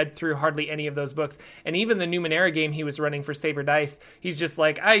actually read through hardly any of those books. And even the Numenera game he was running for Saver Dice, he's just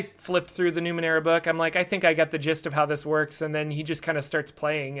like, I flipped through the Numenera book. I'm like, I think I got the gist of how this works. And then he just kind of starts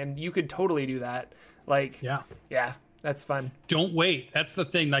playing, and you could totally do that. Like, yeah, that's fun. Don't wait. That's the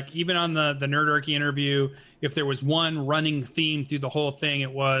thing. Like even on the Nerdarchy interview, if there was one running theme through the whole thing,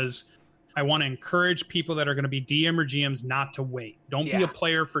 it was, I want to encourage people that are going to be DM or GMs not to wait. Don't be a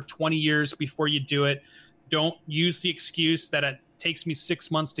player for 20 years before you do it. Don't use the excuse that it takes me 6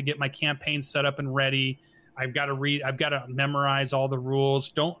 months to get my campaign set up and ready. I've got to memorize all the rules.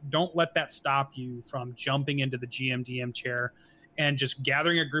 Don't let that stop you from jumping into the GM DM chair and just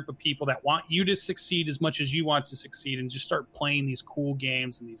gathering a group of people that want you to succeed as much as you want to succeed, and just start playing these cool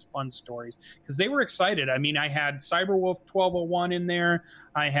games and these fun stories. Because they were excited. I mean, I had Cyberwolf 1201 in there.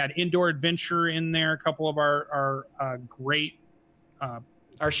 I had Indoor Adventure in there. A couple of our great...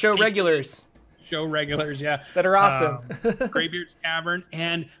 our show regulars. Show regulars, yeah. That are awesome. Greybeard's Tavern.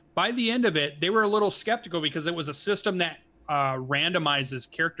 And by the end of it, they were a little skeptical because it was a system that randomizes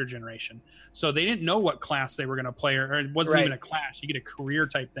character generation. So they didn't know what class they were going to play, or it wasn't even a class. You get a career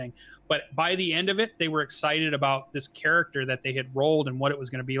type thing. But by the end of it, they were excited about this character that they had rolled and what it was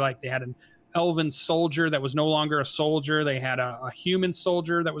going to be like. They had an elven soldier that was no longer a soldier. They had a human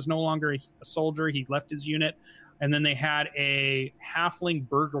soldier that was no longer a soldier. He left his unit. And then they had a halfling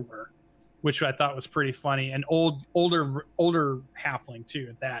burglar, which I thought was pretty funny, and older halfling too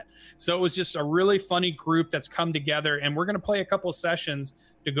at that. So it was just a really funny group that's come together, and we're going to play a couple of sessions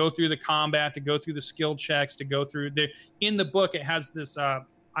to go through the combat, to go through the skill checks, to go through in the book. It has this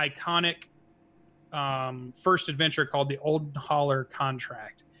iconic first adventure called the Old Holler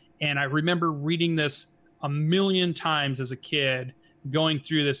Contract, and I remember reading this a million times as a kid, going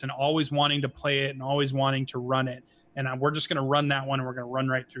through this and always wanting to play it and always wanting to run it. And we're just going to run that one, and we're going to run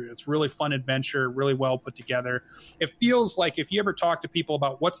right through it. It's really fun adventure, really well put together. It feels like if you ever talk to people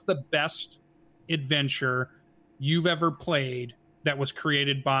about what's the best adventure you've ever played that was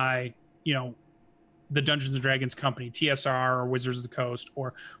created by, the Dungeons and Dragons company, TSR or Wizards of the Coast,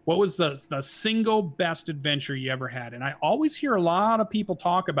 or what was the single best adventure you ever had? And I always hear a lot of people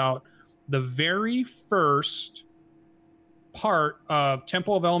talk about the very first part of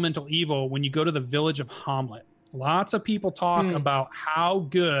Temple of Elemental Evil when you go to the village of Hamlet. Lots of people talk about how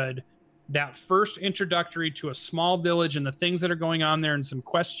good that first introductory to a small village and the things that are going on there and some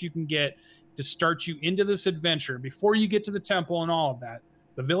quests you can get to start you into this adventure before you get to the temple and all of that.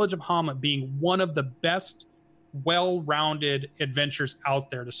 The village of Hamlet being one of the best, well-rounded adventures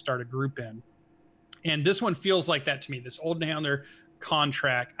out there to start a group in. And this one feels like that to me, this Old Handler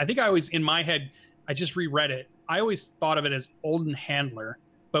Contract. I think I always, in my head, I just reread it. I always thought of it as Olden Handler,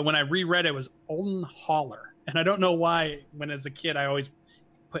 but when I reread it, it was Olden Holler. And I don't know why, when as a kid, I always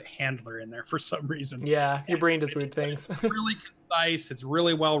put handler in there for some reason. Yeah, your brain does weird things. It's really concise. It's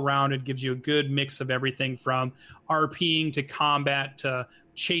really well-rounded. Gives you a good mix of everything from RPing to combat to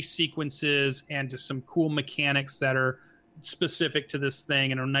chase sequences and to some cool mechanics that are specific to this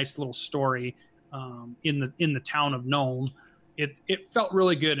thing, and a nice little story in the town of Nome. It felt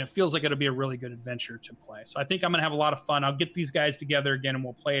really good, and it feels like it'll be a really good adventure to play. So I think I'm going to have a lot of fun. I'll get these guys together again, and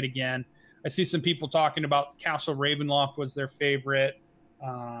we'll play it again. I see some people talking about Castle Ravenloft was their favorite.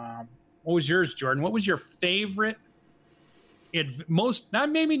 What was yours, Jordan? What was your favorite,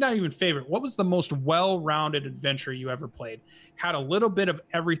 maybe not even favorite, what was the most well-rounded adventure you ever played? Had a little bit of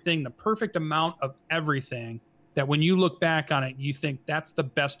everything, the perfect amount of everything, that when you look back on it, you think that's the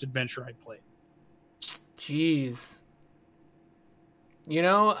best adventure I played. Jeez.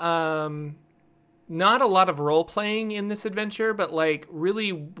 Not a lot of role playing in this adventure, but like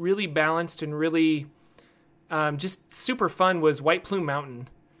really, really balanced and really just super fun was White Plume Mountain.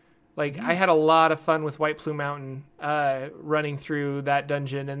 Like I had a lot of fun with White Plume Mountain running through that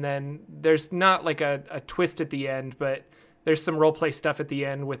dungeon, and then there's not like a twist at the end, but there's some role play stuff at the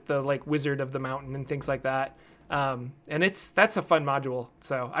end with the like Wizard of the Mountain and things like that. And that's a fun module,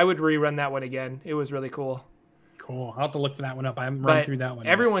 so I would rerun that one again. It was really cool. Cool. I'll have to look for that one up. I haven't run through that one.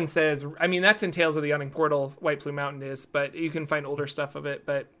 Everyone says, I mean, that's in Tales of the Yawning Portal, White Plume Mountain is, but you can find older stuff of it.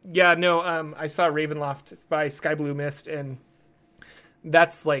 But yeah, no, I saw Ravenloft by Sky Blue Mist, and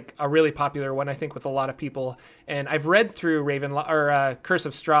that's like a really popular one, I think, with a lot of people. And I've read through Curse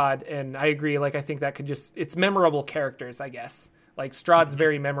of Strahd, and I agree. Like, I think that it's memorable characters, I guess. Like Strahd's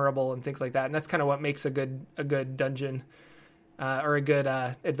very memorable and things like that. And that's kind of what makes a good dungeon or a good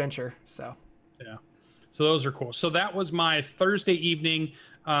adventure. So, yeah. So those are cool. So that was my Thursday evening.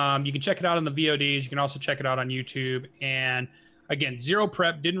 You can check it out on the VODs. You can also check it out on YouTube. And again, zero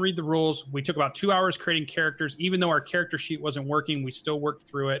prep, didn't read the rules. We took about 2 hours creating characters. Even though our character sheet wasn't working, we still worked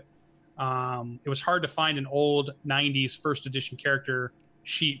through it. It was hard to find an old 90s first edition character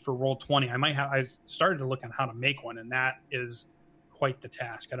sheet for Roll20. I started to look on how to make one, and that is quite the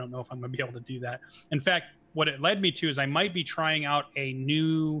task. I don't know if I'm going to be able to do that. In fact, what it led me to is I might be trying out a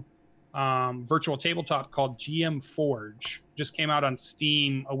new virtual tabletop called GM Forge. Just came out on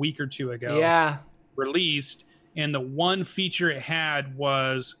Steam a week or two ago. Yeah. Released. And the one feature it had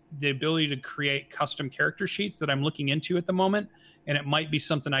was the ability to create custom character sheets that I'm looking into at the moment. And it might be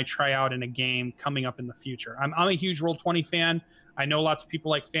something I try out in a game coming up in the future. I'm a huge Roll20 fan. I know lots of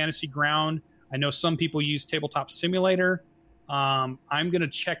people like Fantasy Ground. I know some people use Tabletop Simulator. I'm going to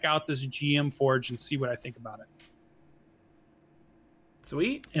check out this GM Forge and see what I think about it.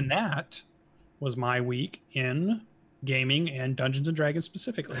 Sweet. And that was my week in gaming and Dungeons and Dragons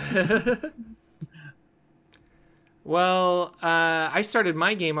specifically. Well, I started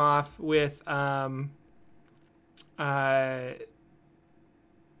my game off with Fantasy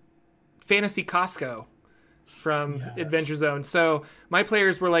Costco from Adventure Zone. So my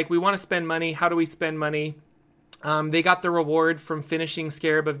players were like, we want to spend money. How do we spend money? They got the reward from finishing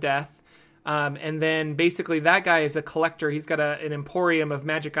Scarab of Death. And then basically that guy is a collector. He's got an emporium of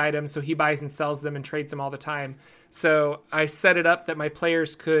magic items, so he buys and sells them and trades them all the time. So I set it up that my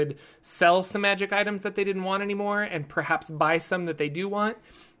players could sell some magic items that they didn't want anymore and perhaps buy some that they do want.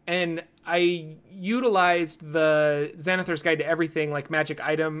 And I utilized the Xanathar's Guide to Everything, like magic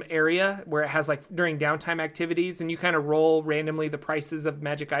item area, where it has like during downtime activities, and you kind of roll randomly the prices of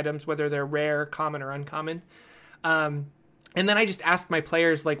magic items, whether they're rare, common, or uncommon. And then I just asked my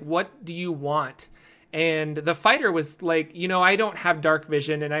players, like, what do you want? And the fighter was like, I don't have dark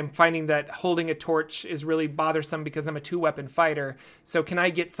vision, and I'm finding that holding a torch is really bothersome because I'm a 2-weapon fighter. So can I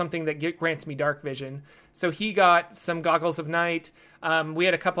get something that grants me dark vision? So he got some goggles of night. We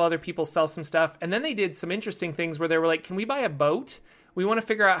had a couple other people sell some stuff. And then they did some interesting things where they were like, can we buy a boat? We want to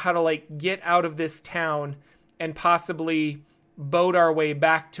figure out how to like get out of this town and possibly boat our way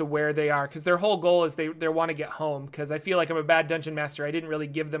back to where they are. Because their whole goal is they want to get home. Because I feel like I'm a bad dungeon master. I didn't really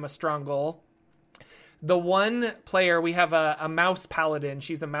give them a strong goal. The one player, we have a mouse paladin.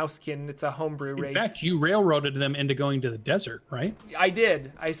 She's a mousekin. It's a homebrew race. In fact, you railroaded them into going to the desert, right? I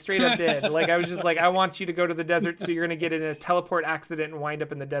did. I straight up did. Like, I was just like, I want you to go to the desert, so you're going to get in a teleport accident and wind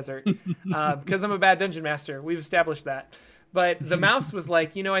up in the desert. Because I'm a bad dungeon master. We've established that. But the mouse was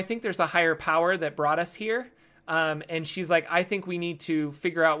like, I think there's a higher power that brought us here. And she's like, I think we need to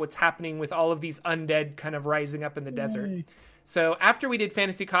figure out what's happening with all of these undead kind of rising up in the desert. So after we did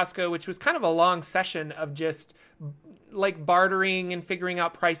Fantasy Costco, which was kind of a long session of just like bartering and figuring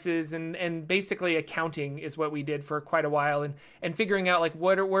out prices and basically accounting is what we did for quite a while and figuring out like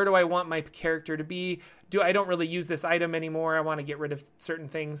where do I want my character to be? I don't really use this item anymore. I want to get rid of certain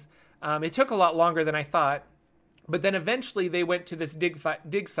things. It took a lot longer than I thought. But then eventually they went to this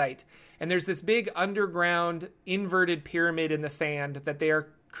dig site, and there's this big underground inverted pyramid in the sand that they are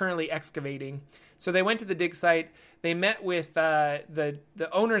currently excavating. So they went to the dig site. They met with the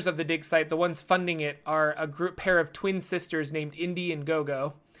owners of the dig site. The ones funding it are a pair of twin sisters named Indy and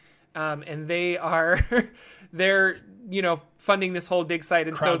Gogo, and they're funding this whole dig site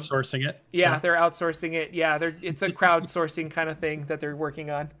and crowdsourcing it. Yeah, they're outsourcing it. Yeah, it's a crowdsourcing kind of thing that they're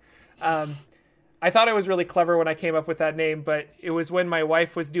working on. I thought I was really clever when I came up with that name, but it was when my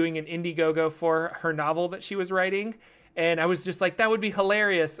wife was doing an Indiegogo for her novel that she was writing, and I was just like, that would be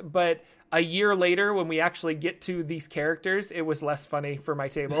hilarious. But a year later, when we actually get to these characters, it was less funny for my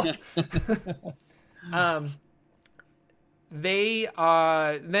table.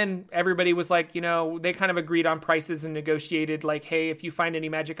 Then everybody was like, they kind of agreed on prices and negotiated like, hey, if you find any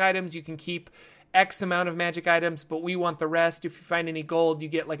magic items, you can keep X amount of magic items, but we want the rest. If you find any gold, you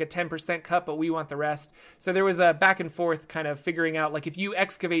get like a 10% cut, but we want the rest. So there was a back and forth kind of figuring out like, if you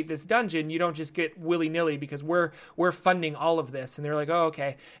excavate this dungeon, you don't just get willy-nilly because we're funding all of this. And they're like, oh,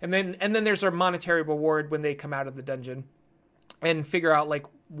 okay. And then there's a monetary reward when they come out of the dungeon and figure out like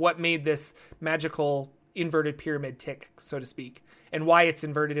what made this magical inverted pyramid tick, so to speak, and why it's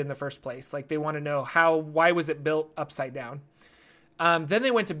inverted in the first place. Like they want to know why was it built upside down? Then they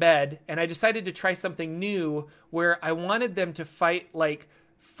went to bed, and I decided to try something new where I wanted them to fight like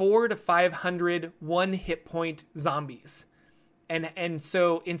 400 to 500 one hit point zombies. And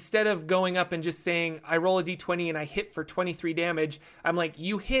so instead of going up and just saying, I roll a d20 and I hit for 23 damage, I'm like,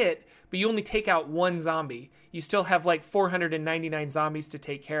 you hit, but you only take out one zombie. You still have like 499 zombies to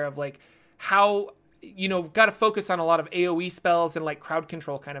take care of. Like how, got to focus on a lot of AoE spells and like crowd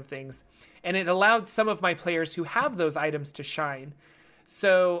control kind of things. And it allowed some of my players who have those items to shine.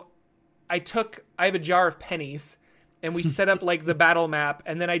 So I have a jar of pennies, and we set up like the battle map,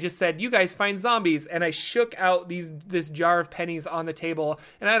 and then I just said, you guys find zombies, and I shook out this jar of pennies on the table,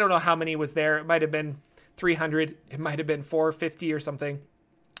 and I don't know how many was there. It might have been 300, it might have been 450 or something.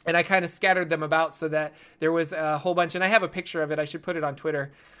 And I kind of scattered them about so that there was a whole bunch, and I have a picture of it. I should put it on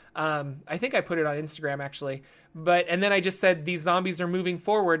Twitter. I think I put it on Instagram actually, and then I just said, these zombies are moving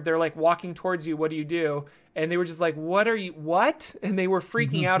forward. They're like walking towards you. What do you do? And they were just like, what? And they were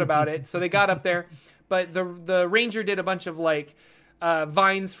freaking out about it. So they got up there, but the ranger did a bunch of like,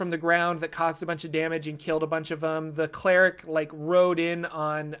 vines from the ground that caused a bunch of damage and killed a bunch of them. The cleric like rode in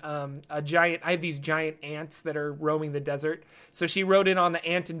on, I have these giant ants that are roaming the desert. So she rode in on the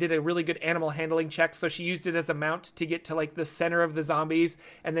ant and did a really good animal handling check. So she used it as a mount to get to like the center of the zombies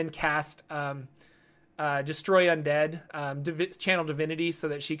and then cast, Destroy Undead, channel divinity so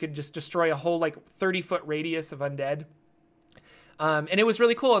that she could just destroy a whole like 30-foot radius of undead. And it was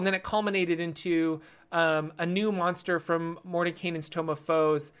really cool. And then it culminated into a new monster from Mordenkainen's Tome of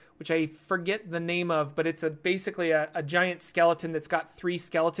Foes, which I forget the name of, but it's basically a giant skeleton that's got 3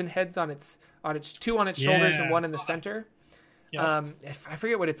 skeleton heads on its 2 on its shoulders and 1 in the center. Yep. I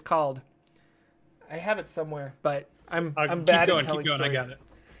forget what it's called. I have it somewhere, but I'm bad at telling stories. I got it.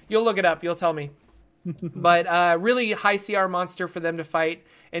 You'll look it up. You'll tell me. But really high CR monster for them to fight,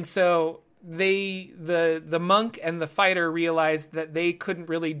 and so the monk and the fighter realized that they couldn't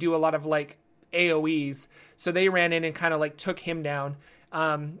really do a lot of like AoEs, so they ran in and kind of like took him down.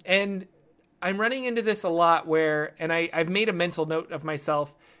 And I'm running into this a lot where, and I've made a mental note of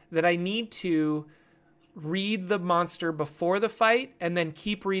myself that I need to read the monster before the fight and then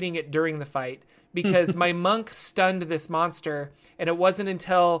keep reading it during the fight, because my monk stunned this monster, and it wasn't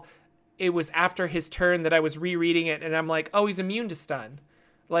until it was after his turn that I was rereading it, and I'm like, oh, he's immune to stun.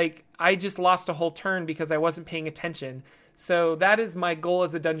 Like, I just lost a whole turn because I wasn't paying attention. So that is my goal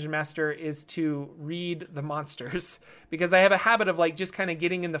as a dungeon master, is to read the monsters, because I have a habit of like just kind of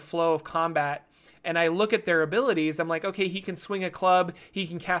getting in the flow of combat, and I look at their abilities. I'm like, okay, he can swing a club, he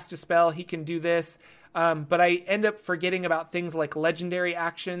can cast a spell, he can do this. But I end up forgetting about things like legendary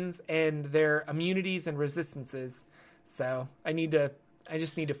actions and their immunities and resistances. So I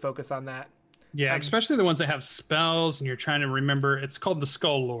just need to focus on that. Yeah, especially the ones that have spells and you're trying to remember. It's called the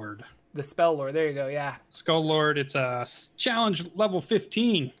Skull Lord. The Spell Lord. There you go. Yeah. Skull Lord. It's a challenge level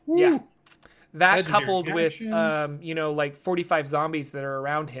 15. Woo! Yeah. That legendary coupled action. with, like 45 zombies that are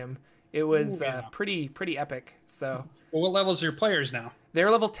around him. It was pretty epic. So. Well, what levels are your players now? They're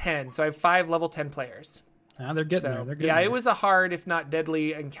level 10. So I have 5 level 10 players. They're getting there. They're getting there. It was a hard, if not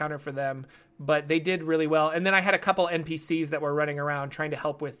deadly, encounter for them, but they did really well. And then I had a couple NPCs that were running around trying to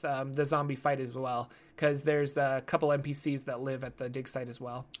help with the zombie fight as well, because there's a couple NPCs that live at the dig site as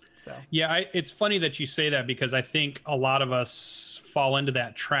well. So yeah, it's funny that you say that, because I think a lot of us fall into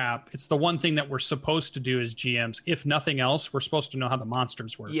that trap. It's the one thing that we're supposed to do as GMs. If nothing else, we're supposed to know how the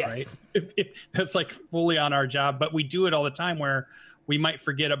monsters work, yes. right? That's like fully on our job, but we do it all the time where we might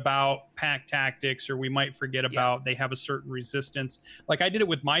forget about pack tactics, or we might forget about they have a certain resistance. Like I did it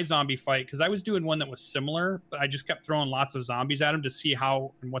with my zombie fight, because I was doing one that was similar, but I just kept throwing lots of zombies at them to see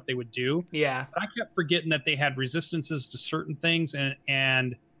how and what they would do. Yeah. But I kept forgetting that they had resistances to certain things,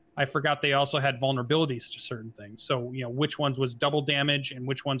 and I forgot they also had vulnerabilities to certain things. So, which ones was double damage and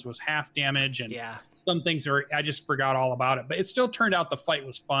which ones was half damage. And some things I just forgot all about it. But it still turned out the fight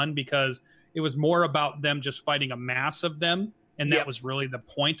was fun, because it was more about them just fighting a mass of them. And that was really the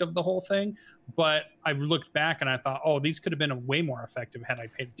point of the whole thing. But I looked back and I thought, oh, these could have been way more effective had I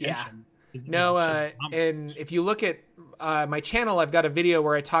paid attention. Yeah. No, and if you look at my channel, I've got a video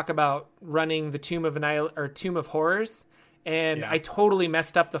where I talk about running the Tomb of Horrors. And I totally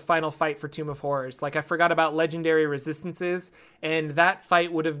messed up the final fight for Tomb of Horrors. Like, I forgot about legendary resistances, and that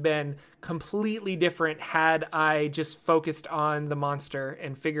fight would have been completely different had I just focused on the monster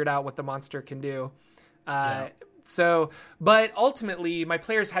and figured out what the monster can do. So, but ultimately my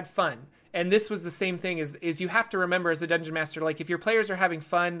players had fun. And this was the same thing is you have to remember as a dungeon master, like if your players are having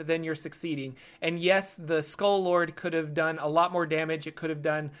fun, then you're succeeding. And yes, the Skull Lord could have done a lot more damage. It could have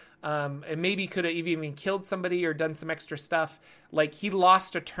done, and maybe could have even killed somebody or done some extra stuff. Like he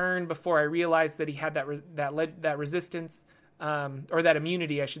lost a turn before I realized that he had that resistance, or that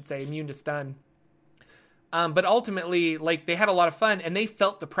immunity, I should say, immune to stun. But ultimately, like, they had a lot of fun, and they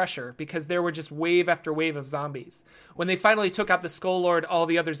felt the pressure because there were just wave after wave of zombies. When they finally took out the Skull Lord, all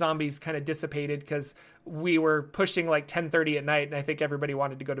the other zombies kind of dissipated because we were pushing like 10:30 at night, and I think everybody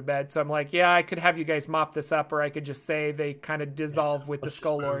wanted to go to bed. So I'm like, yeah, I could have you guys mop this up, or I could just say they kind of dissolve with the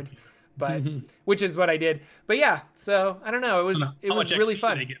Skull Lord, but which is what I did. But yeah, so I don't know. It was really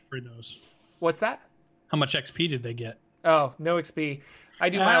fun. How much XP did they get for those? What's that? How much XP did they get? Oh, no XP. I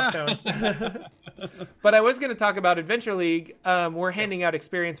do milestone. But I was going to talk about Adventure League. We're handing out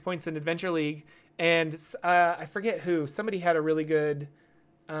experience points in Adventure League, and I forget who. Somebody had a really good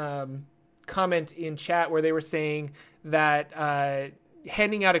comment in chat where they were saying that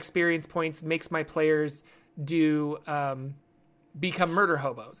handing out experience points makes my players become murder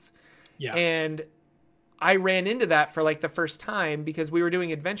hobos. Yeah. And I ran into that for like the first time because we were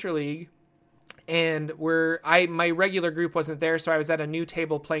doing Adventure League. And my regular group wasn't there, so I was at a new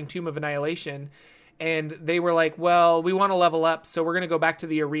table playing Tomb of Annihilation, and they were like, well, we want to level up, so we're going to go back to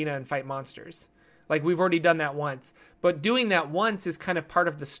the arena and fight monsters. Like, we've already done that once. But doing that once is kind of part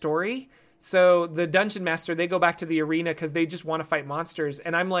of the story. So the dungeon master, they go back to the arena because they just want to fight monsters.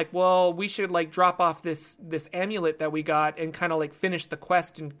 And I'm like, well, we should like drop off this amulet that we got and kind of like finish the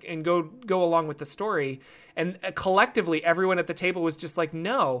quest and go along with the story. And collectively, everyone at the table was just like,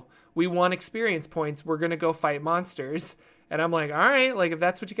 no, we want experience points. We're going to go fight monsters. And I'm like, all right, like if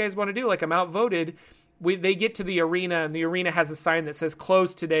that's what you guys want to do, like I'm outvoted. They get to the arena and the arena has a sign that says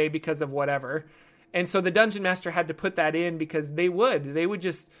closed today because of whatever. And so the dungeon master had to put that in because they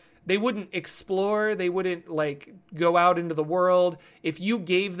wouldn't explore. They wouldn't like go out into the world. If you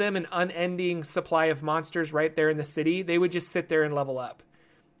gave them an unending supply of monsters right there in the city, they would just sit there and level up.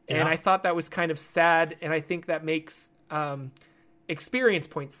 Yeah. And I thought that was kind of sad. And I think that makes experience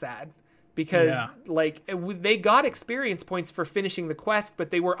points sad because like they got experience points for finishing the quest,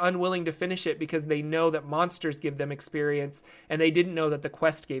 but they were unwilling to finish it because they know that monsters give them experience and they didn't know that the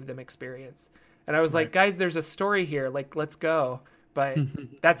quest gave them experience. And I was like, guys, there's a story here. Like, let's go. But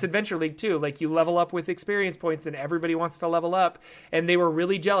that's Adventure League too. Like you level up with experience points and everybody wants to level up. And they were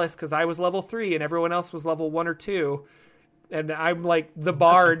really jealous because I was level 3 and everyone else was level 1 or 2. And I'm like the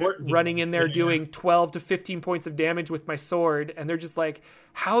bard running in there doing 12 to 15 points of damage with my sword. And they're just like,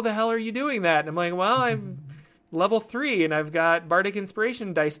 how the hell are you doing that? And I'm like, well, I'm level 3 and I've got bardic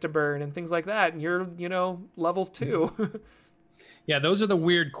inspiration dice to burn and things like that. And you're, level 2. Yeah, those are the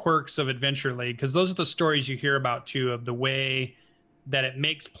weird quirks of Adventure League because those are the stories you hear about too of the way that it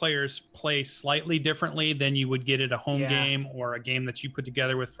makes players play slightly differently than you would get at a home game or a game that you put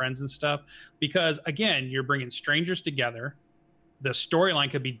together with friends and stuff. Because again, you're bringing strangers together. The storyline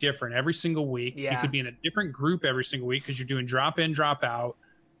could be different every single week. You could be in a different group every single week because you're doing drop in, drop out.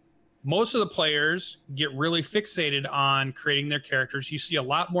 Most of the players get really fixated on creating their characters. You see a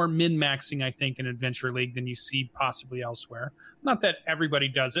lot more min-maxing, I think, in Adventure League than you see possibly elsewhere. Not that everybody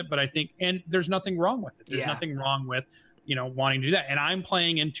does it, but I think, and there's nothing wrong with it. There's nothing wrong with wanting to do that. And I'm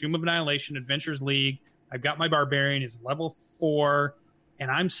playing in Tomb of Annihilation Adventures League. I've got my barbarian is level 4, and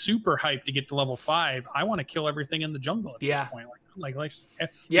I'm super hyped to get to level 5. I want to kill everything in the jungle at this point.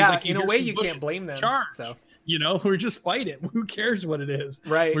 In a way, you can't blame them. Charge. So we're just fight it. Who cares what it is?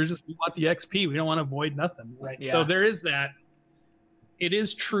 Right. We want the XP. We don't want to avoid nothing. Right. Yeah. So there is that. It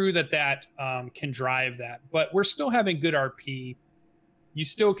is true that can drive that, but we're still having good RP. You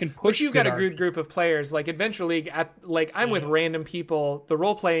still can push. But you've got a good group of players. Like Adventure League, I'm with random people. The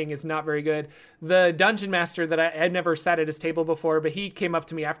role playing is not very good. The dungeon master that I had never sat at his table before, but he came up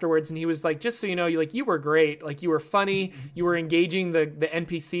to me afterwards and he was like, "Just so you know, you were great. Like you were funny. You were engaging the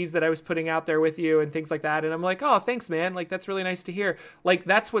NPCs that I was putting out there with you and things like that." And I'm like, "Oh, thanks, man. Like that's really nice to hear." Like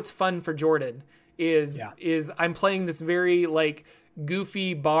that's what's fun for Jordan is I'm playing this very like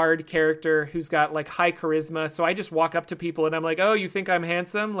goofy bard character who's got like high charisma. So I just walk up to people and I'm like, "Oh, you think I'm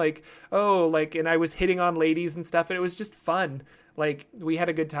handsome?" Like, "Oh," like, and I was hitting on ladies and stuff and it was just fun. Like we had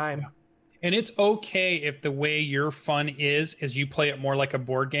a good time. And it's okay if the way your fun is you play it more like a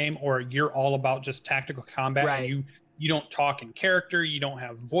board game or you're all about just tactical combat. Right. And you don't talk in character. You don't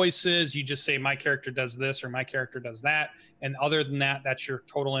have voices. You just say my character does this or my character does that. And other than that, that's your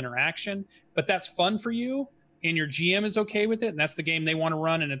total interaction. But that's fun for you. And your GM is okay with it, and that's the game they want to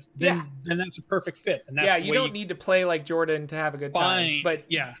run, and then that's a perfect fit. And that's you don't need to play like Jordan to have a good time. But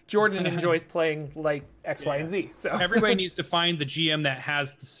Jordan enjoys playing like X, Y, and Z. So everybody needs to find the GM that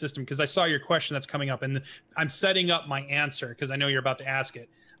has the system. Because I saw your question that's coming up, and I'm setting up my answer because I know you're about to ask it.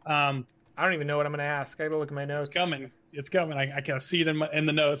 I don't even know what I'm going to ask. I got to look at my notes. It's coming. I can see it in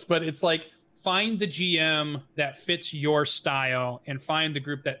the notes, but it's like find the GM that fits your style and find the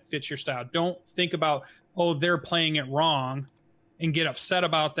group that fits your style. Don't think about, oh, they're playing it wrong and get upset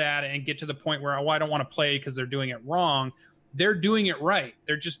about that and get to the point where, oh, I don't want to play because they're doing it wrong. They're doing it right.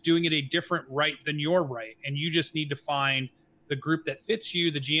 They're just doing it a different right than your right. And you just need to find the group that fits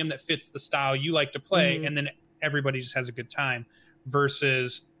you, the GM that fits the style you like to play, and then everybody just has a good time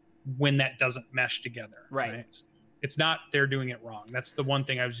versus when that doesn't mesh together. Right? It's not they're doing it wrong. That's the one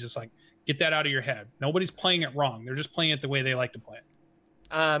thing I was just like, get that out of your head. Nobody's playing it wrong. They're just playing it the way they like to play it.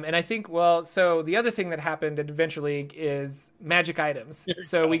 And I think, so the other thing that happened at Adventure League is magic items.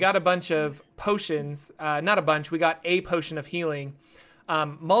 So we got a bunch of potions, not a bunch, we got a potion of healing.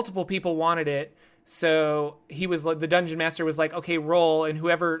 Multiple people wanted it. So the dungeon master was like, okay, roll. And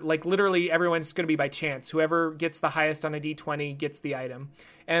whoever, like literally everyone's going to be by chance. Whoever gets the highest on a D20 gets the item.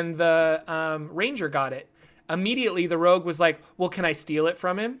 And the ranger got it. Immediately the rogue was like, well, can I steal it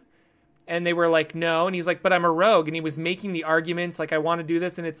from him? And they were like, no. And he's like, but I'm a rogue. And he was making the arguments like, I want to do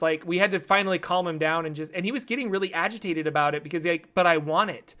this. And it's like, we had to finally calm him down and he was getting really agitated about it because but I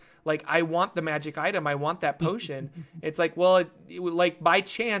want it. Like, I want the magic item. I want that potion. It's like, well, like by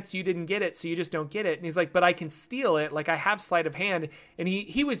chance you didn't get it, so you just don't get it. And he's like, but I can steal it. Like, I have sleight of hand. And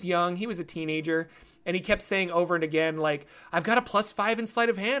he was young. He was a teenager. And he kept saying over and again, like, I've got a +5 in sleight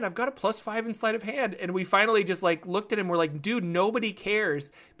of hand. I've got a +5 in sleight of hand. And we finally just like looked at him. We're like, dude, nobody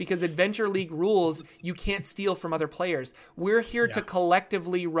cares, because Adventure League rules, you can't steal from other players. We're here to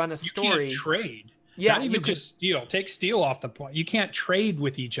collectively run a story. You can't trade. Yeah, not even just steal. Take steal off the point. You can't trade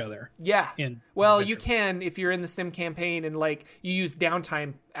with each other. Yeah. Well, you can if you're in the sim campaign and like you use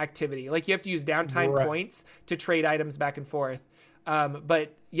downtime activity. Like you have to use downtime points to trade items back and forth.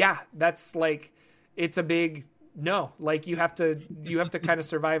 But yeah, that's like, it's a big no. Like you have to kind of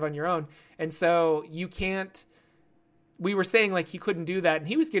survive on your own. And so you can't. We were saying like he couldn't do that, and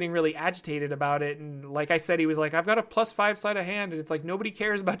he was getting really agitated about it. And like I said, he was like, I've got a +5 sleight of hand. And it's like, nobody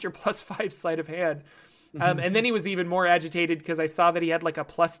cares about your +5 sleight of hand. And then he was even more agitated because I saw that he had like a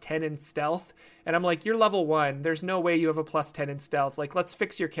 +10 in stealth. And I'm like, you're level 1. There's no way you have a +10 in stealth. Like, let's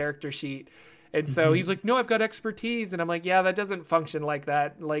fix your character sheet. And so he's like, no, I've got expertise. And I'm like, yeah, that doesn't function like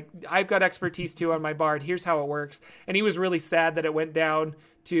that. Like, I've got expertise too on my bard. Here's how it works. And he was really sad that it went down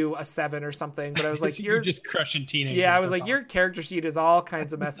to a 7 or something. But I was like, you're just crushing teenagers. Yeah, I was like, your character sheet is all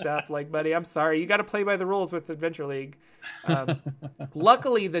kinds of messed up. Like, buddy, I'm sorry. You got to play by the rules with Adventure League.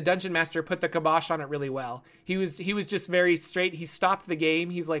 Luckily, the Dungeon Master put the kibosh on it really well. He was just very straight. He stopped the game.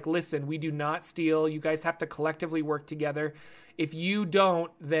 He's like, listen, we do not steal. You guys have to collectively work together. If you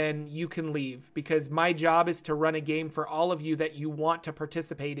don't, then you can leave, because my job is to run a game for all of you that you want to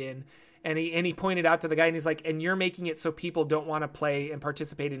participate in. And he pointed out to the guy, and he's like, and you're making it so people don't want to play and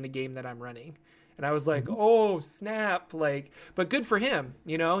participate in the game that I'm running. And I was like, oh, snap. Like, but good for him.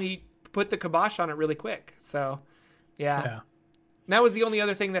 You know, he put the kibosh on it really quick. So, yeah. That was the only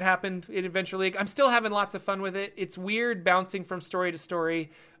other thing that happened in Adventure League. I'm still having lots of fun with it. It's weird bouncing from story to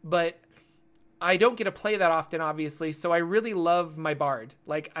story, but I don't get to play that often, obviously. So I really love my bard.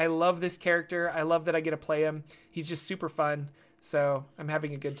 Like, I love this character. I love that I get to play him. He's just super fun. So I'm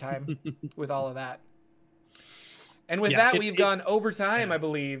having a good time with all of that. And with that, we've gone over time, I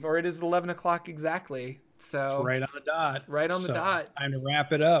believe, or it is 11 o'clock exactly. So it's right on the dot. Right on the dot. Time to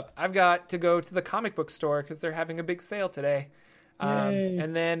wrap it up. I've got to go to the comic book store because they're having a big sale today.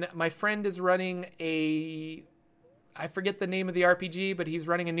 And then my friend is running I forget the name of the RPG, but he's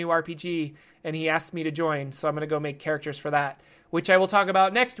running a new RPG, and he asked me to join, so I'm going to go make characters for that, which I will talk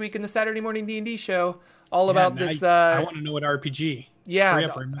about next week in the Saturday Morning D&D show, about this. I want to know what RPG. Yeah,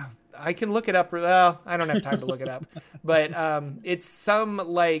 I can look it up. Well, I don't have time to look it up, but it's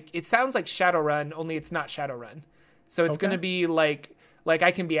it sounds like Shadowrun, only it's not Shadowrun. So it's going to be like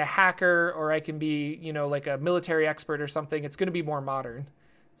I can be a hacker, or I can be, like a military expert or something. It's going to be more modern.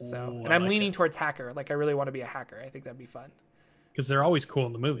 So, and I'm leaning towards hacker. Like, I really want to be a hacker. I think that'd be fun. Because they're always cool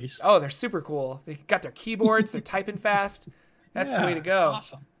in the movies. Oh, they're super cool. They got their keyboards. They're typing fast. That's the way to go.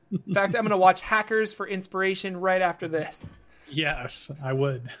 Awesome. In fact, I'm going to watch Hackers for inspiration right after this. Yes, I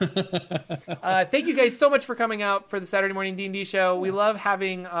would. Thank you guys so much for coming out for the Saturday Morning D&D show. We love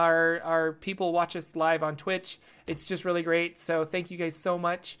having our people watch us live on Twitch. It's just really great. So thank you guys so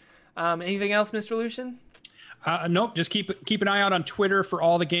much. Anything else, Mr. Lucian? Nope. Just keep an eye out on Twitter for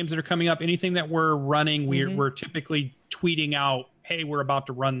all the games that are coming up. Anything that we're running, we're typically tweeting out, hey, we're about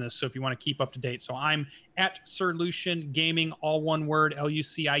to run this. So if you want to keep up to date. So I'm at Sir Lucian Gaming, all one word,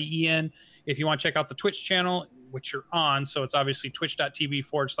 Lucien. If you want to check out the Twitch channel, which you're on, so it's obviously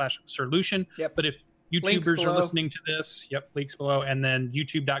twitch.tv/Sir Lucian. Yep. But if YouTubers are listening to this, links below, and then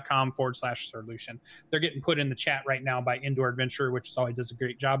youtube.com/Sir Lucian. They're getting put in the chat right now by Indoor Adventure, which always does a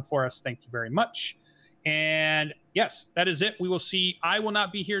great job for us. Thank you very much. And yes, that is it. We will see. I will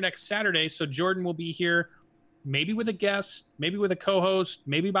not be here next Saturday, so Jordan will be here, maybe with a guest, maybe with a co-host,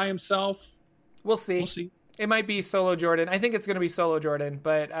 maybe by himself. We'll see. It might be solo Jordan. I think it's going to be solo Jordan,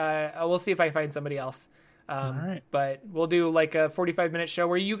 but we'll see if I find somebody else. All right. But we'll do like a 45-minute show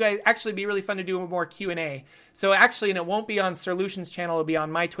where you guys actually be really fun to do more Q&A. So actually, and it won't be on Sir Lucian's channel. It'll be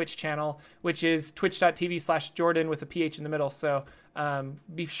on my Twitch channel, which is twitch.tv/Jordan with a PH in the middle. So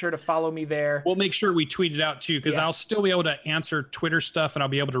be sure to follow me there. We'll make sure we tweet it out too, because I'll still be able to answer Twitter stuff and I'll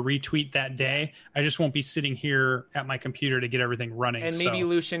be able to retweet that day. I just won't be sitting here at my computer to get everything running. And maybe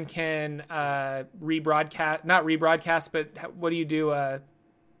Lucian can not rebroadcast, but what do you do?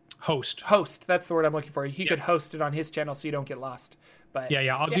 Host. That's the word I'm looking for. He could host it on his channel so you don't get lost. But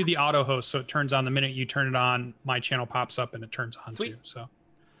I'll do the auto host, so it turns on the minute you turn it on. My channel pops up and it turns on too. So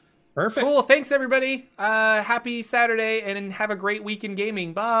perfect. Cool. Thanks everybody. Happy Saturday and have a great week in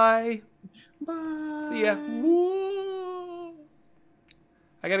gaming. Bye. Bye. See ya. Woo.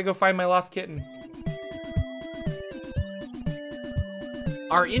 I gotta go find my lost kitten.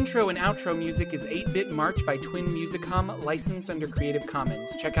 Our intro and outro music is 8-Bit March by Twin Musicom, licensed under Creative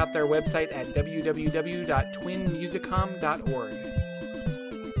Commons. Check out their website at www.twinmusicom.org.